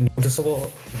very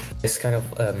noticeable, this kind of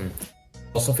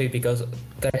philosophy, because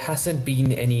there hasn't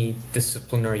been any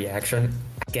disciplinary action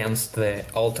against the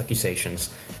alt accusations.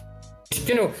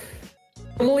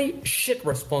 Normally shit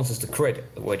responses to crit,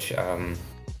 which have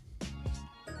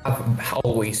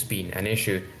always been an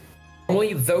issue.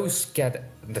 Normally those get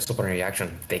disciplinary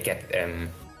action. They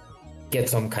get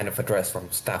some kind of address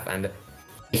from staff, and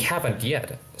they haven't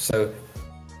yet. So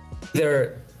they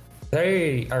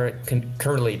are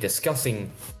currently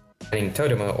discussing banning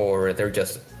Totomo, or they're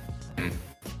just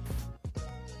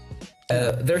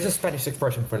there's a Spanish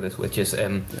expression for this, which is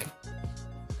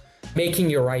making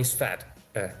your eyes fat,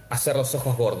 hacer los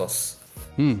ojos gordos.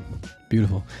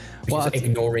 Beautiful. Just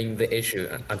ignoring the issue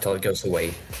until it goes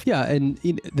away. Yeah, and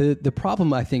the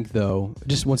problem, I think, though,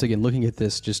 just once again looking at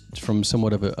this just from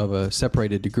somewhat of a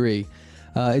separated degree,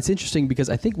 it's interesting because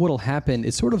I think what'll happen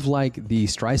is sort of like the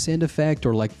Streisand effect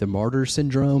or like the martyr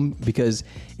syndrome. Because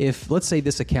if, let's say,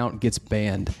 this account gets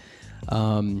banned,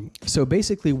 so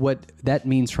basically what that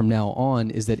means from now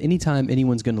on is that anytime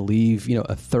anyone's going to leave,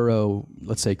 a thorough,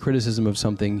 let's say, criticism of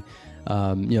something,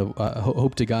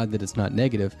 hope to God that it's not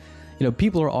negative.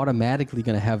 People are automatically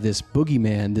going to have this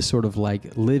boogeyman, this sort of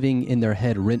like living in their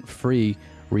head rent-free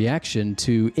reaction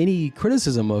to any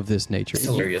criticism of this nature. It's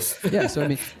hilarious. Yeah, so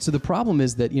the problem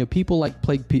is that, people like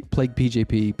Plague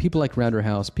PJP, people like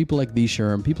Rounderhouse, people like The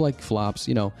Sherm, people like Flops,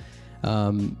 whether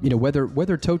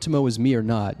Totemo is me or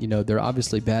not, they're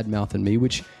obviously bad-mouthing me,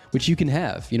 which you can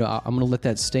have. I'm going to let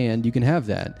that stand. You can have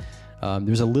that.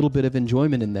 There's a little bit of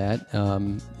enjoyment in that,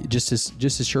 just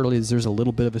as surely as there's a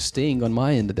little bit of a sting on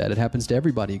my end of that. It happens to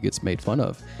everybody who gets made fun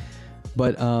of.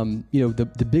 But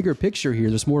the bigger picture here,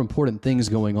 there's more important things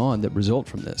going on that result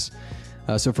from this.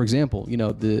 So, for example,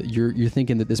 you're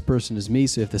thinking that this person is me.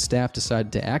 So if the staff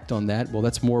decided to act on that, well,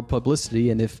 that's more publicity.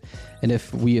 And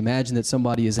if we imagine that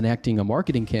somebody is enacting a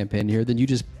marketing campaign here, then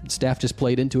staff just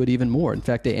played into it even more. In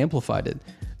fact, they amplified it.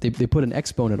 They put an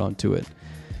exponent onto it.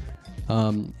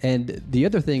 And the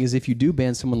other thing is, if you do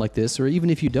ban someone like this, or even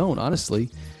if you don't, honestly,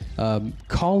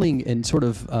 calling and sort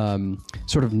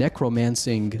of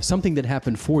necromancing something that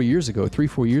happened 4 years ago,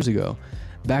 3-4 years ago,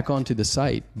 back onto the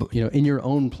site, in your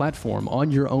own platform,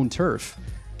 on your own turf,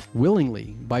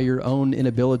 willingly, by your own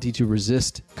inability to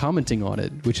resist commenting on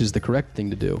it, which is the correct thing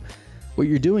to do. What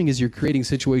you're doing is you're creating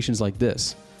situations like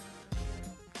this.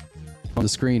 On the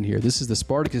screen here, this is the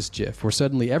Spartacus GIF, where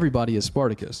suddenly everybody is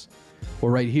Spartacus.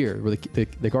 Or right here, where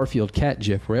the Garfield cat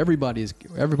GIF, where everybody's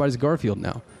Garfield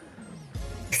now.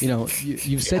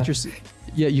 You've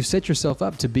set yourself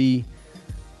up to be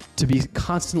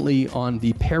constantly on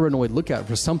the paranoid lookout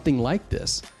for something like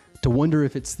this, to wonder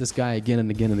if it's this guy again and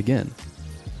again and again.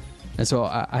 And so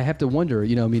I have to wonder,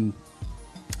 this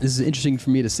is interesting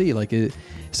for me to see, like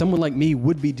someone like me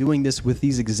would be doing this with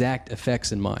these exact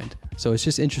effects in mind. So it's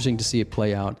just interesting to see it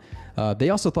play out. They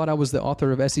also thought I was the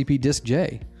author of SCP Disc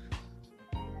J.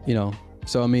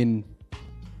 So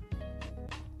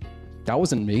that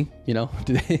wasn't me.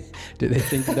 Did they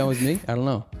think that was me? I don't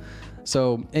know.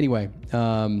 So anyway,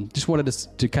 just wanted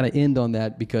to kind of end on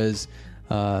that because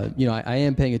I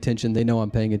am paying attention. They know I'm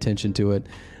paying attention to it,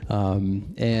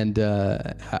 and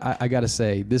I got to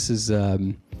say, this is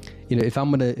if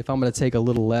I'm gonna take a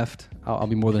little left, I'll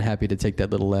be more than happy to take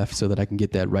that little left so that I can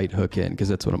get that right hook in, because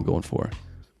that's what I'm going for.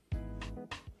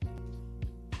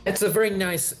 It's a very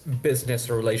nice business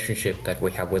relationship that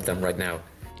we have with them right now.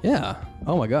 Yeah.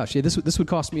 Oh my gosh. Yeah. This would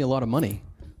cost me a lot of money.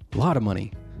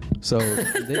 So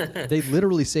they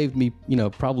literally saved me,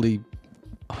 probably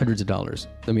hundreds of dollars.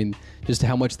 Just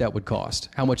how much that would cost,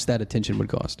 how much that attention would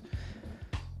cost.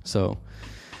 So,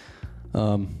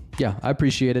 yeah, I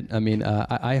appreciate it.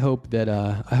 I hope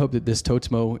that this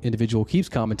Totemo individual keeps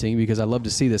commenting, because I love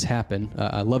to see this happen.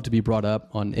 I love to be brought up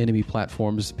on enemy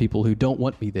platforms, people who don't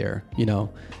want me there,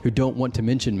 who don't want to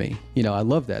mention me. I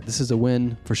love that. This is a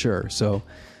win for sure. So,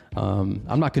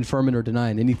 I'm not confirming or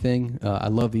denying anything. I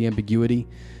love the ambiguity,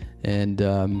 and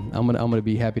I'm gonna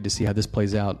be happy to see how this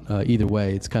plays out. Either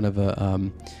way, it's kind of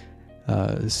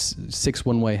a 6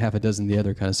 one way, half a dozen the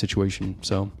other kind of situation.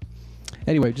 So.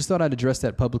 Anyway, just thought I'd address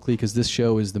that publicly, because this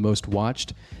show is the most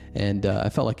watched, and I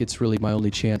felt like it's really my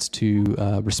only chance to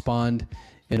respond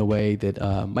in a way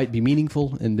that might be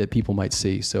meaningful and that people might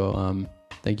see. So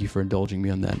thank you for indulging me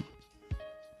on that.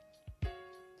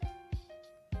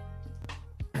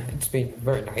 It's been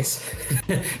very nice.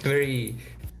 Very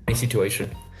nice situation.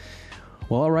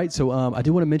 Well, all right. So I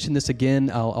do want to mention this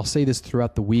again. I'll say this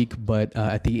throughout the week, but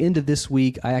at the end of this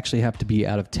week, I actually have to be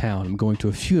out of town. I'm going to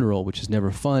a funeral, which is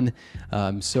never fun.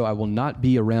 So I will not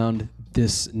be around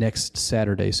this next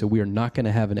Saturday. So we are not going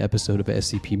to have an episode of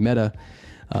SCP Meta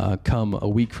come a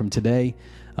week from today.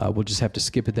 We'll just have to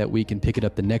skip it that week and pick it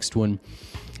up the next one.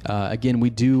 Again, we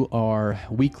do our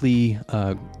weekly,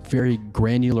 very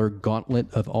granular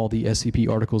gauntlet of all the SCP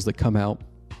articles that come out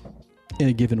in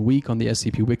a given week on the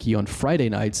SCP Wiki on Friday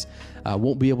nights.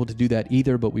 Won't be able to do that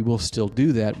either, but we will still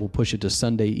do that. We'll push it to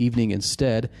Sunday evening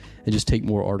instead and just take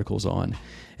more articles on.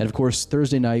 And of course,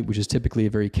 Thursday night, which is typically a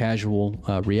very casual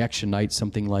reaction night,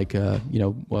 something like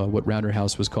what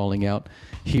Rounderhouse was calling out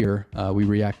here. We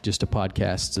react just to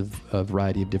podcasts of a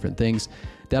variety of different things.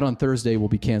 That on Thursday will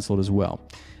be canceled as well.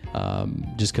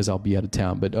 Just because I'll be out of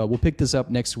town. But we'll pick this up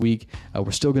next week.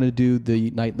 We're still going to do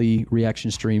the nightly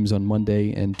reaction streams on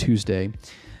Monday and Tuesday.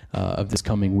 of this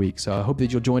coming week. So I hope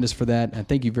that you'll join us for that. And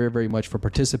thank you very, very much for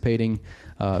participating.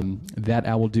 That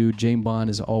I will do. Jane Bond,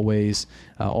 as always.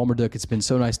 Almerduk, it's been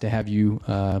so nice to have you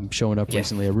showing up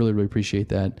recently. I really, really appreciate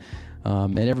that.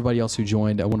 And everybody else who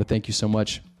joined, I want to thank you so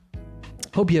much.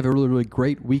 Hope you have a really, really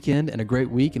great weekend and a great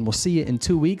week, and we'll see you in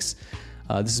 2 weeks.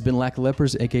 This has been Lack of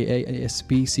Lepers, aka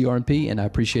ASPCRNP, and I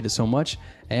appreciate it so much.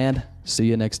 And see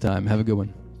you next time. Have a good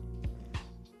one.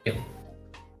 Yep.